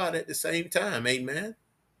met God at the same time, amen.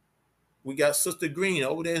 We got Sister Green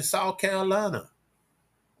over there in South Carolina.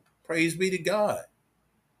 Praise be to God.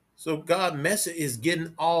 So God's message is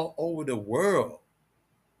getting all over the world.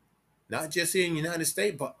 Not just here in the United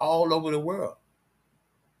States, but all over the world.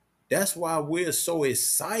 That's why we're so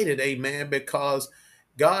excited, amen, because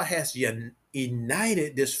God has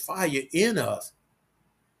ignited this fire in us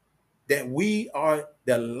that we are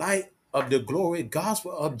the light of the glory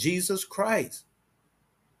gospel of Jesus Christ.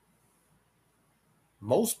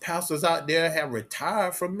 Most pastors out there have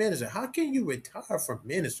retired from ministry. How can you retire from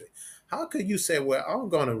ministry? How could you say, well, I'm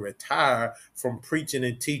going to retire from preaching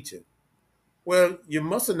and teaching? Well, you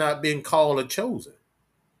must have not been called or chosen,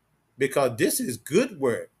 because this is good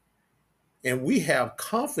work. And we have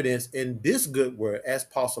confidence in this good word, as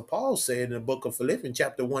Apostle Paul said in the book of Philippians,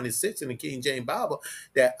 chapter 1 and 6 in the King James Bible,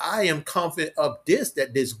 that I am confident of this,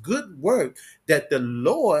 that this good work that the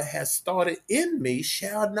Lord has started in me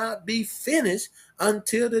shall not be finished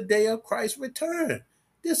until the day of Christ's return.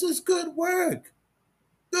 This is good work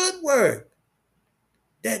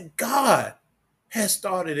that God has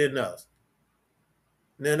started in us.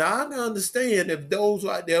 Now, I can understand if those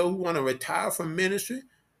out there who want to retire from ministry,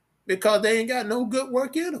 because they ain't got no good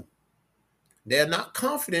work in them. They're not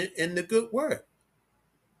confident in the good work.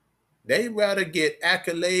 They rather get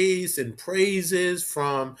accolades and praises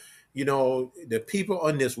from, the people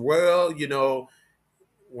in this world,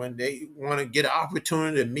 when they want to get an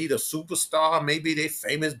opportunity to meet a superstar, maybe they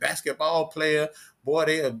famous basketball player, boy,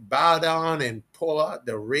 they'll bow down and pull out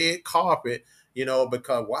the red carpet,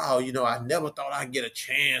 because, wow, I never thought I'd get a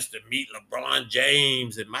chance to meet LeBron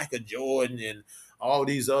James and Michael Jordan and all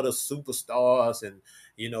these other superstars and,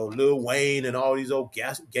 Lil Wayne and all these old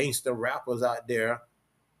gangster rappers out there,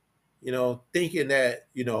 thinking that,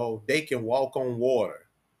 they can walk on water,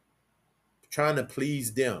 trying to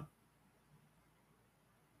please them.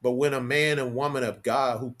 But when a man and woman of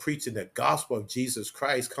God who preaching the gospel of Jesus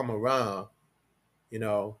Christ come around,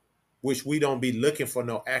 which we don't be looking for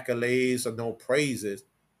no accolades or no praises,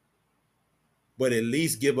 but at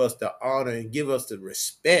least give us the honor and give us the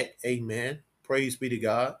respect, amen. Praise be to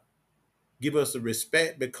God. Give us the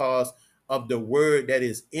respect because of the word that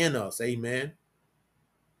is in us, amen.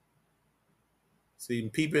 See,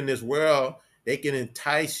 people in this world, they can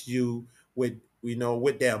entice you with,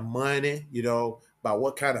 with their money, by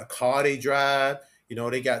what kind of car they drive.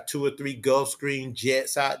 They got 2 or 3 Gulfstream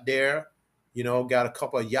jets out there, got a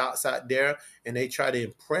couple of yachts out there, and they try to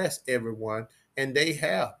impress everyone. And they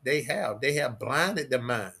have blinded the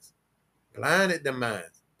minds.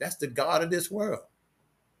 That's the God of this world.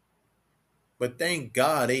 But thank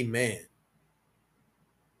God, amen,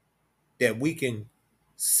 that we can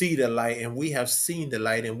see the light, and we have seen the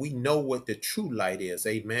light, and we know what the true light is,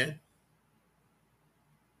 amen.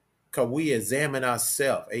 Because we examine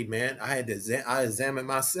ourselves, amen. I examine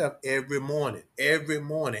myself every morning. I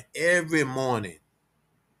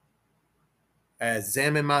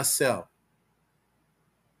examine myself.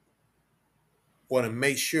 Want to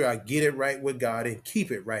make sure I get it right with God and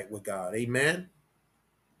keep it right with God, amen.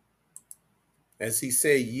 As he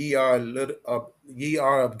said, ye are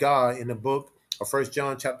of God in the book of 1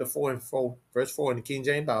 John chapter 4 and 4, verse 4 in the King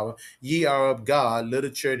James Bible. Ye are of God, little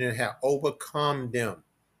children, have overcome them.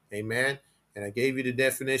 Amen. And I gave you the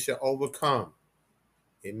definition, overcome.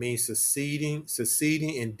 It means succeeding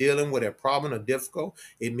in dealing with a problem or difficult.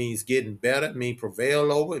 It means getting better. It means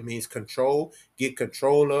prevail over. It means control, get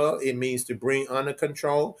control of. It means to bring under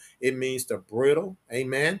control. It means to brittle.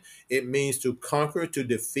 Amen. It means to conquer, to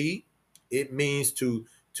defeat. It means to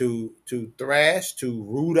thrash, to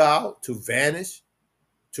root out, to vanish,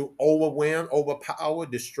 to overwhelm, overpower,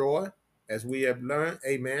 destroy, as we have learned.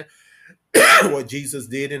 Amen. What Jesus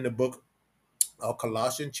did in the book of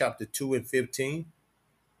Colossians, chapter 2 and 15.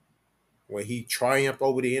 Where he triumphed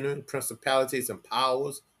over the enemy, principalities and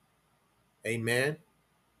powers. Amen.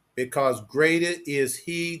 Because greater is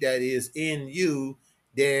he that is in you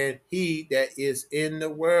than he that is in the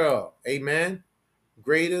world. Amen.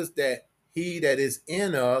 Greater is that he that is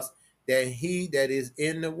in us than he that is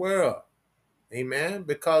in the world. Amen.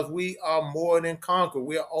 Because we are more than conquerors.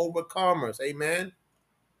 We are overcomers. Amen.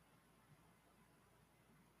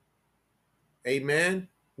 Amen.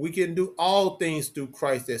 We can do all things through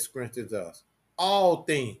Christ that strengthens us. All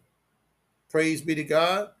things. Praise be to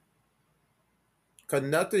God. Because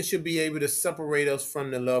nothing should be able to separate us from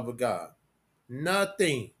the love of God.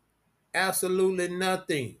 Nothing. Absolutely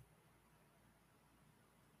nothing.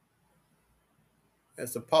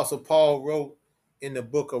 As Apostle Paul wrote in the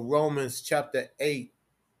book of Romans chapter 8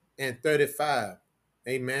 and 35.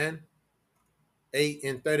 Amen. 8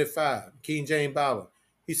 and 35. King James Bible.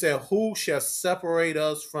 He said, who shall separate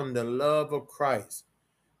us from the love of Christ?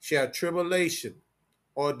 Shall tribulation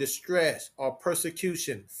or distress or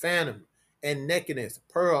persecution, famine and nakedness,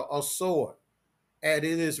 peril or sword? And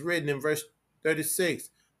it is written in verse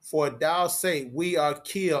 36, for thou sake we are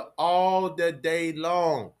killed all the day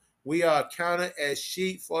long. We are counted as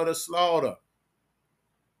sheep for the slaughter.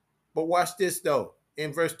 But watch this though.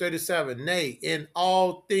 In verse 37, nay, in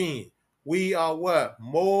all things we are what?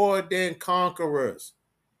 More than conquerors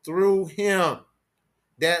through him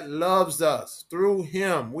that loves us. Through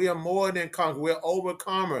him, we are more than conquerors. We're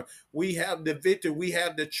overcomer. We have the victory. We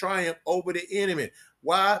have the triumph over the enemy.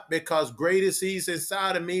 Why? Because greater is he's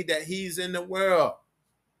inside of me that he's in the world.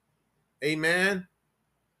 Amen.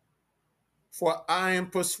 For I am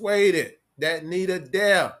persuaded that neither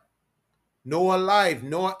death, nor life,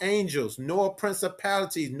 nor angels, nor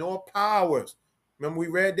principalities, nor powers. Remember, we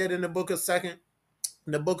read that in the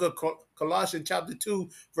book of Colossians chapter 2,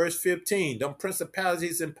 verse 15. Them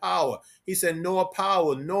principalities and power. He said, nor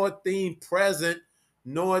power, nor thing present,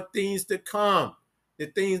 nor things to come. The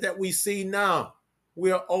things that we see now,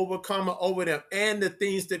 we are overcomer over them, and the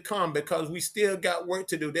things to come, because we still got work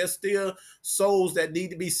to do. There's still souls that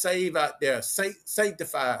need to be saved out there,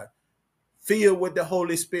 sanctified, filled with the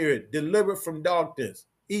Holy Spirit, delivered from darkness,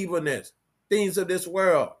 evilness, things of this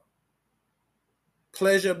world,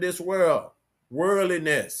 pleasure of this world,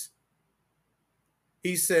 worldliness.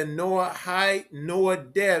 He said, nor height, nor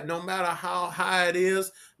depth, no matter how high it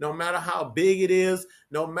is, no matter how big it is,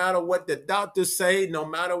 no matter what the doctors say, no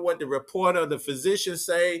matter what the report of the physician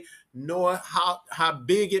say, nor how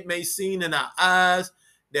big it may seem in our eyes,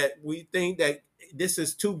 that we think that this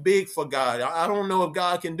is too big for God. I don't know if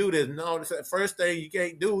God can do this. No, the first thing you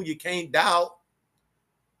can't do, you can't doubt.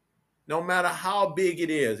 No matter how big it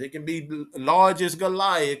is, it can be large as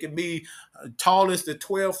Goliath. It can be tall as the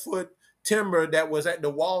 12-foot timber that was at the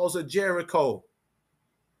walls of Jericho.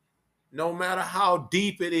 No matter how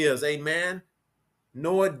deep it is, amen,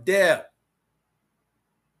 nor depth,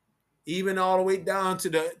 even all the way down to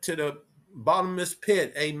the bottomless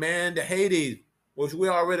pit, amen, the Hades, which we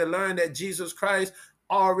already learned that Jesus Christ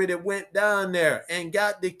already went down there and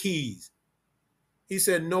got the keys. He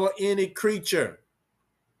said, nor any creature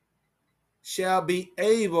shall be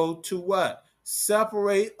able to what?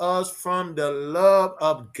 Separate us from the love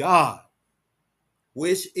of God,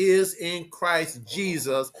 which is in Christ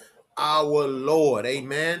Jesus our Lord.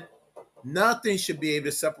 Amen. Nothing should be able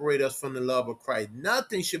to separate us from the love of Christ.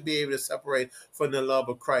 Nothing should be able to separate from the love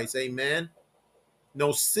of Christ. Amen.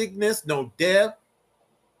 No sickness, no death,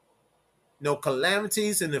 no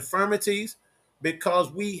calamities and infirmities,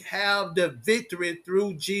 because we have the victory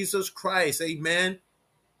through Jesus Christ. Amen.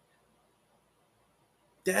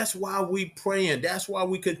 That's why we praying. That's why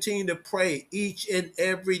we continue to pray each and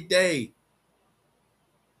every day.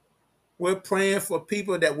 We're praying for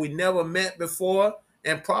people that we never met before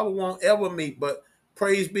and probably won't ever meet, but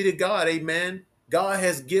praise be to God, amen. God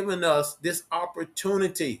has given us this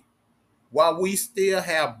opportunity while we still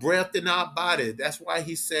have breath in our body. That's why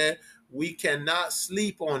he said we cannot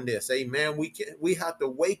sleep on this, amen. We have to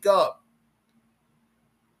wake up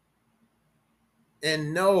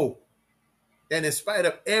and know that in spite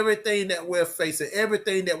of everything that we're facing,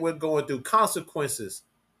 everything that we're going through, consequences,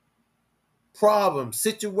 problem,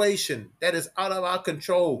 situation that is out of our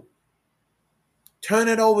control, Turn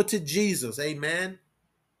it over to Jesus. Amen.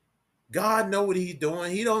 God know what he's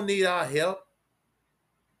doing. He don't need our help.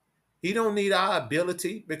 He don't need our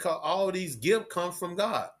ability, because all these gifts come from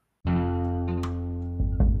God.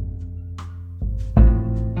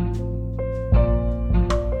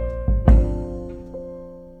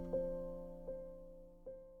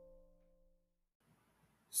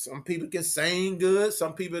 Some people can sing good.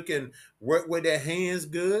 Some people can work with their hands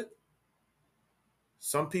good.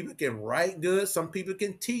 Some people can write good. Some people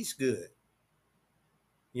can teach good.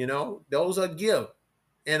 Those are gifts.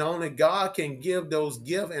 And only God can give those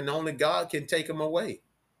gifts, and only God can take them away.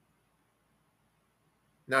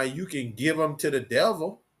 Now, you can give them to the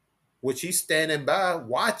devil, which he's standing by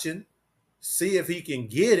watching, see if he can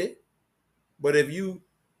get it. But if you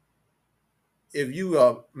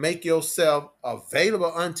make yourself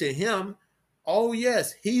available unto him, oh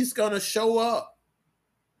yes, he's going to show up,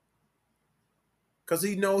 because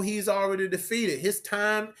he know he's already defeated. His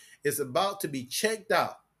time is about to be checked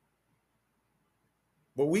out.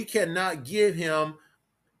 But we cannot give him,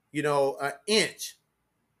 an inch.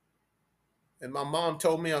 And my mom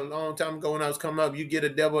told me a long time ago when I was coming up, you get a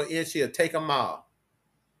devil an inch, he'll take a mile.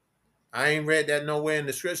 I ain't read that nowhere in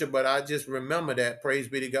the scripture, but I just remember that, praise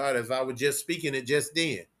be to God, as I was just speaking it just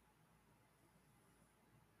then.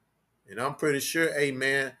 And I'm pretty sure,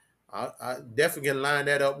 amen, I definitely can line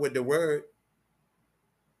that up with the word.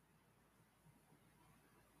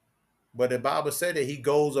 But the Bible said that he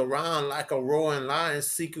goes around like a roaring lion,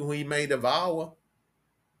 seeking who he may devour.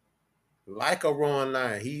 Like a roaring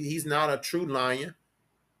lion. He's not a true lion.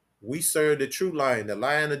 We serve the true lion, the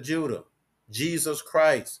Lion of Judah, Jesus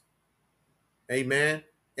Christ. Amen.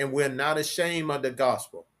 And we're not ashamed of the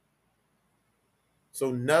gospel.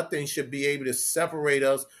 So nothing should be able to separate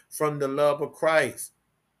us from the love of Christ.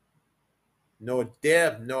 Nor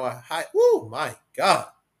death, nor height. Woo, my God.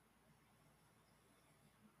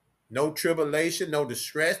 No tribulation, no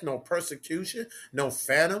distress, no persecution, no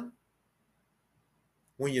phantom.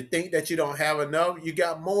 When you think that you don't have enough, you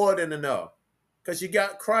got more than enough. Because you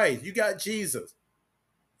got Christ, you got Jesus.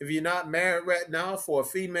 If you're not married right now, for a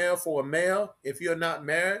female, for a male, if you're not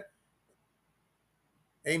married,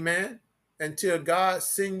 amen, until God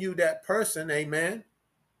send you that person, amen,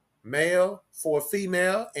 male for a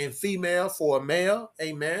female and female for a male,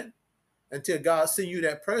 amen, until God send you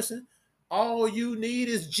that person, all you need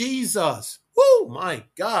is Jesus. Woo, my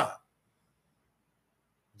God.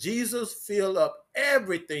 Jesus fill up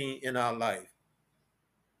everything in our life.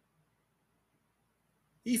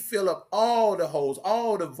 He fill up all the holes,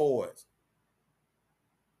 all the voids.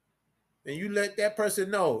 And you let that person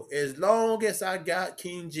know, as long as I got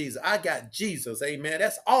King Jesus, I got Jesus, amen.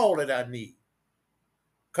 That's all that I need.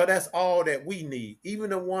 Because that's all that we need,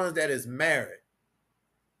 even the ones that is married.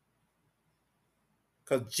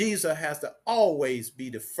 Because Jesus has to always be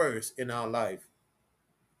the first in our life.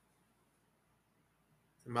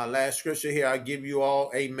 In my last scripture here, I give you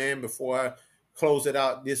all, amen, before I close it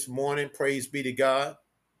out this morning. Praise be to God.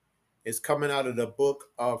 It's coming out of the book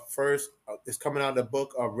of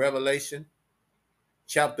Revelation,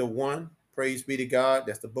 chapter 1. Praise be to God.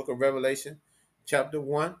 That's the book of Revelation, chapter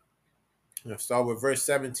 1. I'll start with verse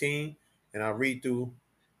 17, and I'll read through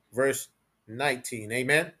verse 19.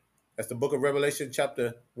 Amen. That's the book of Revelation,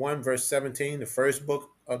 chapter 1, verse 17, the first book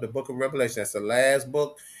of the book of Revelation. That's the last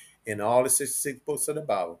book in all the 66 books of the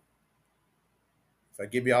Bible. If I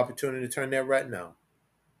give you an opportunity to turn there right now.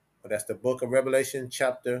 But that's the book of Revelation,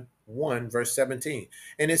 chapter 1, verse 17.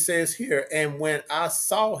 And it says here, and when I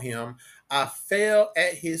saw him, I fell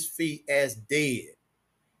at his feet as dead.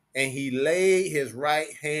 And he laid his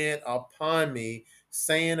right hand upon me,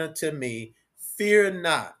 saying unto me, fear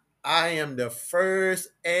not, I am the first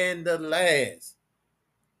and the last.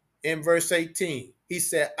 In verse 18, he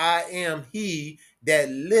said, I am he that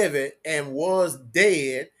liveth and was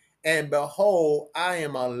dead, and behold, I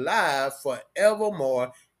am alive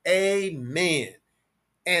forevermore. Amen.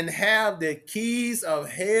 And have the keys of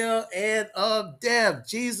hell and of death.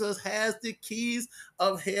 Jesus has the keys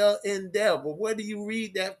of hell and death. But where do you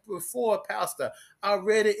read that before, Pastor? I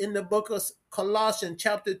read it in the book of Colossians,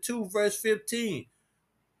 chapter 2, verse 15.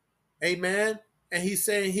 Amen. And he's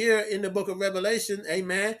saying here in the book of Revelation,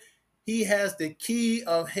 amen, he has the key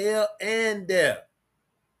of hell and death.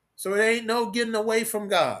 So there ain't no getting away from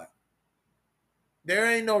God. There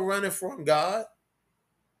ain't no running from God.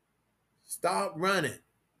 Stop running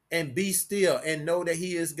and be still and know that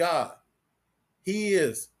he is God. He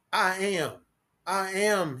is, I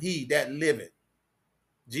am he that liveth.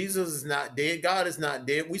 Jesus is not dead. God is not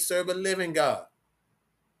dead. We serve a living God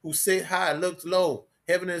who sit high, looks low.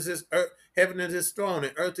 Heaven is his earth, heaven is his throne,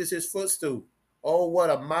 and earth is his footstool. Oh, what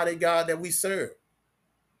a mighty God that we serve.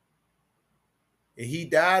 And he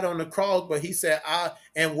died on the cross, but he said, I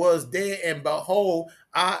and was dead, and behold,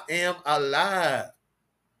 I am alive.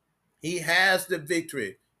 He has the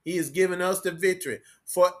victory. He has given us the victory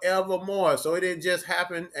forevermore. So it didn't just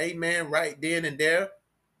happen, amen, right then and there.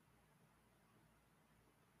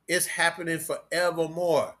 It's happening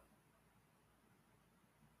forevermore.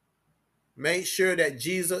 Make sure that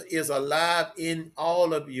Jesus is alive in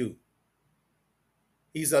all of you.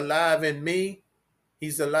 He's alive in me.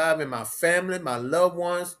 He's alive in my family, my loved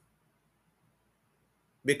ones,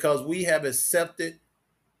 because we have accepted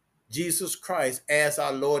Jesus Christ as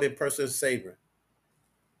our Lord and personal Savior.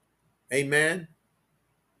 Amen.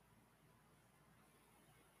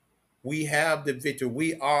 We have the victory.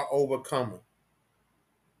 We are overcomer.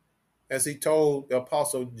 As he told the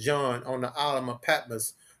Apostle John on the island of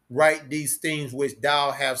Patmos, write these things which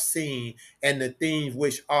thou hast seen, and the things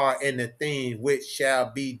which are, and the things which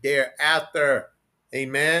shall be thereafter.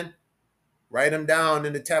 Amen. Write them down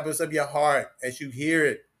in the tablets of your heart as you hear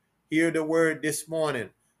it. Hear the word this morning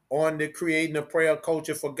on the Creating a Prayer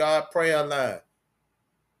Culture for God prayer line.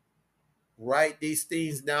 Write these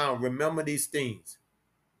things down. Remember these things.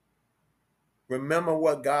 Remember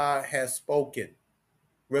what God has spoken.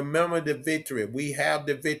 Remember the victory. We have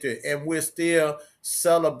the victory, and we're still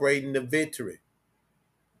celebrating the victory.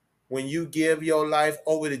 When you give your life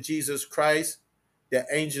over to Jesus Christ, the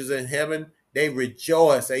angels in heaven, they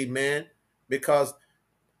rejoice, amen, because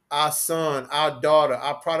our son, our daughter,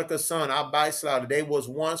 our prodigal son, our backslider, they was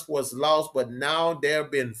lost, but now they're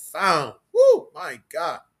been found. Woo, my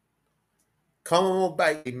God. Come on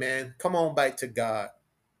back, man. Come on back to God.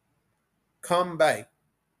 Come back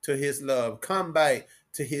to his love. Come back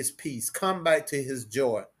to his peace. Come back to his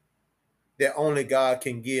joy that only God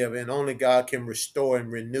can give and only God can restore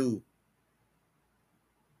and renew.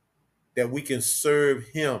 That we can serve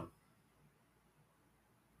him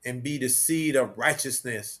and be the seed of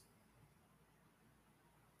righteousness.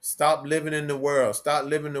 Stop living in the world. Stop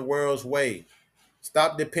living the world's way.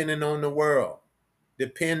 Stop depending on the world.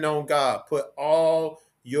 Depend on God. Put all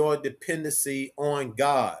your dependency on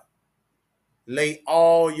God. Lay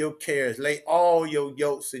all your cares, lay all your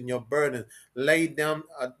yokes and your burdens, lay them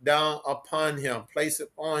down upon him, place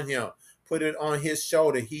it on him, put it on his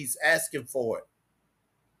shoulder. He's asking for it.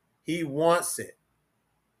 He wants it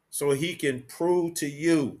so he can prove to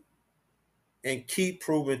you and keep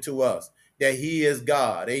proving to us that he is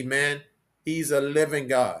God. Amen. He's a living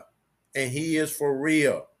God, and he is for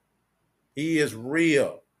real. He is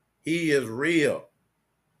real. He is real.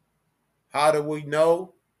 How do we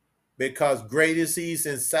know? Because great is he's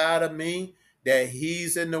inside of me that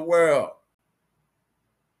he's in the world.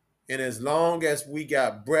 And as long as we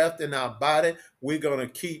got breath in our body, we're going to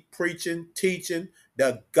keep preaching, teaching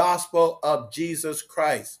the gospel of Jesus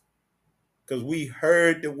Christ. Because we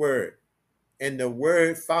heard the word, and the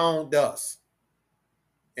word found us.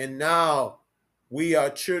 And now we are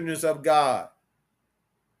children of God,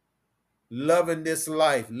 loving this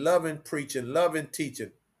life, loving preaching, loving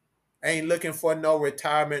teaching. Ain't looking for no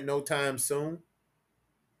retirement no time soon.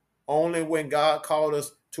 Only when God called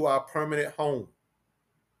us to our permanent home.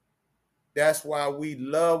 That's why we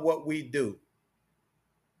love what we do.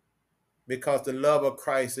 Because the love of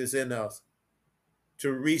Christ is in us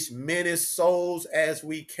to reach many souls as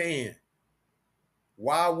we can.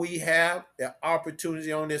 While we have the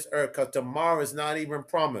opportunity on this earth, because tomorrow is not even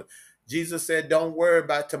promised. Jesus said, don't worry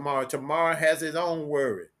about tomorrow. Tomorrow has its own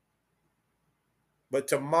worry. But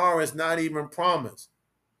tomorrow is not even promised.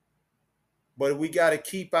 But we got to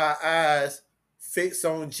keep our eyes fixed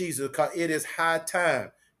on Jesus, because it is high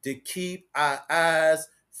time to keep our eyes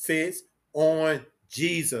fixed on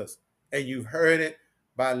Jesus. And you heard it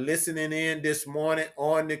by listening in this morning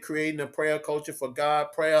on the Creating a Prayer Culture for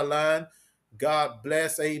God prayer line. God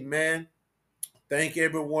bless, amen. Thank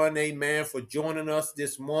everyone, amen, for joining us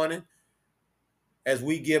this morning as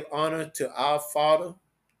we give honor to our Father,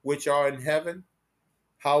 which art in heaven.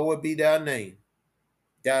 Hallowed be thy name.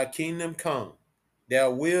 Thy kingdom come. Thy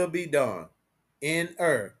will be done in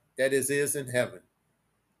earth that is in heaven.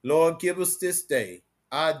 Lord, give us this day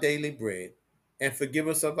our daily bread, and forgive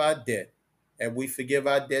us of our debt, and we forgive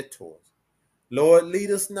our debtors. Lord,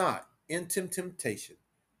 lead us not into temptation,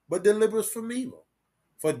 but deliver us from evil.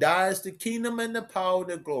 For thine is the kingdom and the power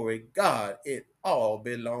and the glory. God, it all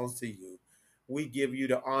belongs to you. We give you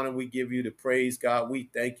the honor. We give you the praise, God.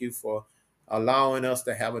 We thank you for allowing us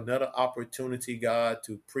to have another opportunity, God,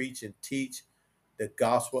 to preach and teach the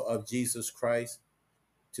gospel of Jesus Christ,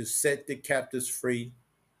 to set the captives free,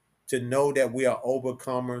 to know that we are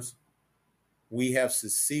overcomers. We have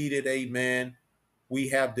succeeded, amen. We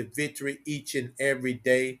have the victory each and every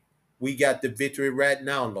day. We got the victory right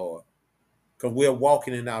now, Lord. because we're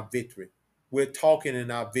walking in our victory. We're talking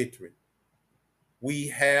in our victory. We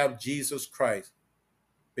have Jesus Christ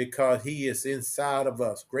because he is inside of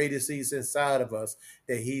us. Great as he's inside of us,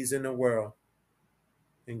 that he's in the world.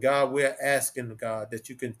 And God, we're asking, God, that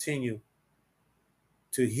you continue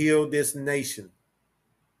to heal this nation.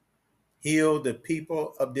 Heal the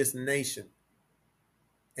people of this nation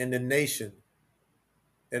and the nation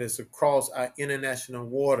that is across our international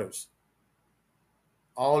waters,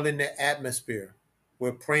 all in the atmosphere.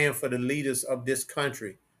 We're praying for the leaders of this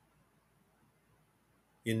country,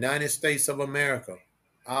 United States of America,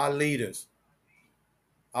 our leaders,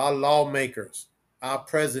 our lawmakers, our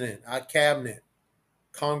president, our cabinet,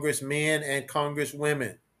 congressmen and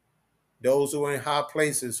congresswomen, those who are in high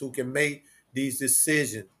places who can make these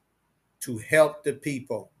decisions to help the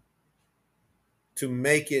people, to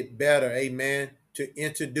make it better, amen, to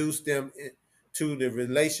introduce them to the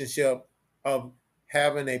relationship of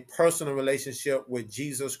having a personal relationship with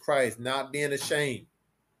Jesus Christ, not being ashamed.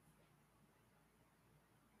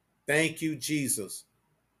 Thank you, Jesus,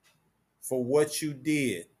 for what you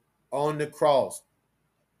did on the cross,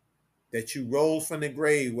 that you rose from the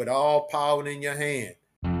grave with all power in your hand.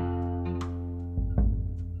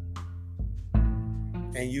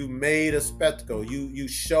 And you made a spectacle. You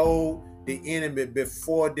showed the enemy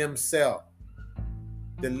before themselves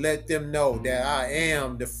to let them know that I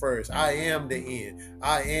am the first. I am the end.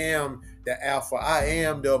 I am the Alpha. I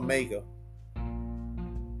am the Omega.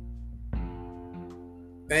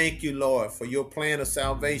 Thank you, Lord, for your plan of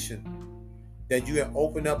salvation, that you have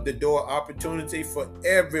opened up the door opportunity for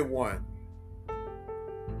everyone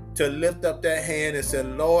to lift up their hand and say,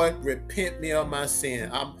 Lord, repent me of my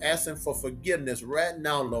sin. I'm asking for forgiveness right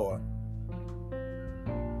now, Lord.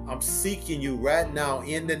 I'm seeking you right now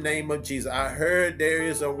in the name of Jesus. I heard there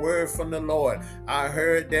is a word from the Lord. I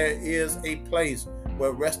heard there is a place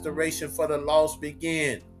where restoration for the lost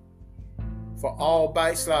begin. For all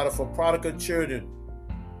backsliders, for prodigal children,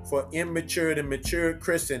 for immature and mature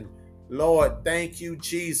Christian. Lord, thank you,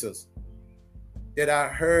 Jesus, that I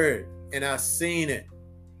heard and I seen it.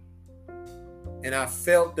 And I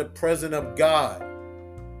felt the presence of God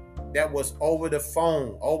that was over the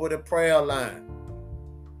phone, over the prayer line.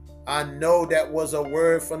 I know that was a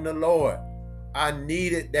word from the Lord. I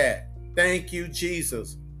needed that. Thank you,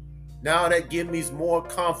 Jesus. Now that gives me more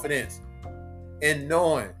confidence in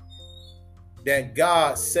knowing that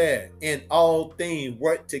God said in all things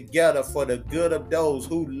work together for the good of those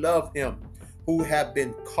who love him, who have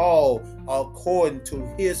been called according to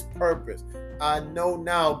his purpose. I know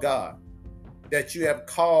now, God, that you have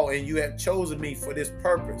called and you have chosen me for this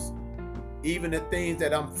purpose. Even the things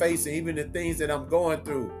that I'm facing, even the things that I'm going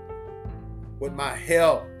through with my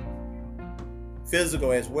health,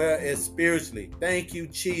 physical as well as spiritually. Thank you,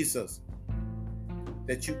 Jesus,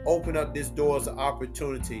 that you open up these doors of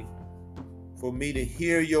opportunity for me to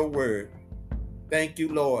hear your word. Thank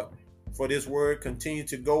you, Lord, for this word continue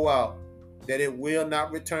to go out, that it will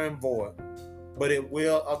not return void, but it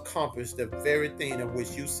will accomplish the very thing in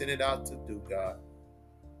which you sent it out to do, God.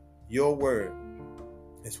 Your word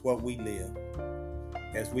is what we live.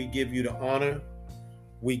 As we give you the honor,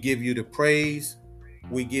 we give you the praise,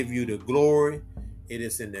 we give you the glory. It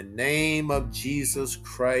is in the name of Jesus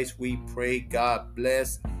Christ we pray. God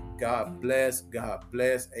bless, God bless, God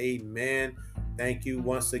bless. Amen. Thank you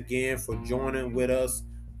once again for joining with us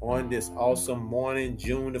on this awesome morning,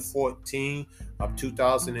 June the 14th of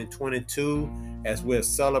 2022, as we're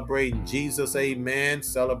celebrating Jesus. Amen.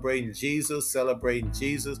 Celebrating Jesus,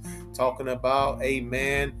 talking about,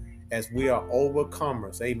 amen, as we are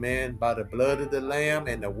overcomers, amen, by the blood of the Lamb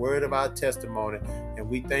and the word of our testimony. And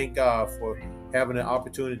we thank God for having an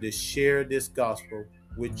opportunity to share this gospel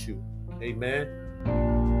with you. Amen.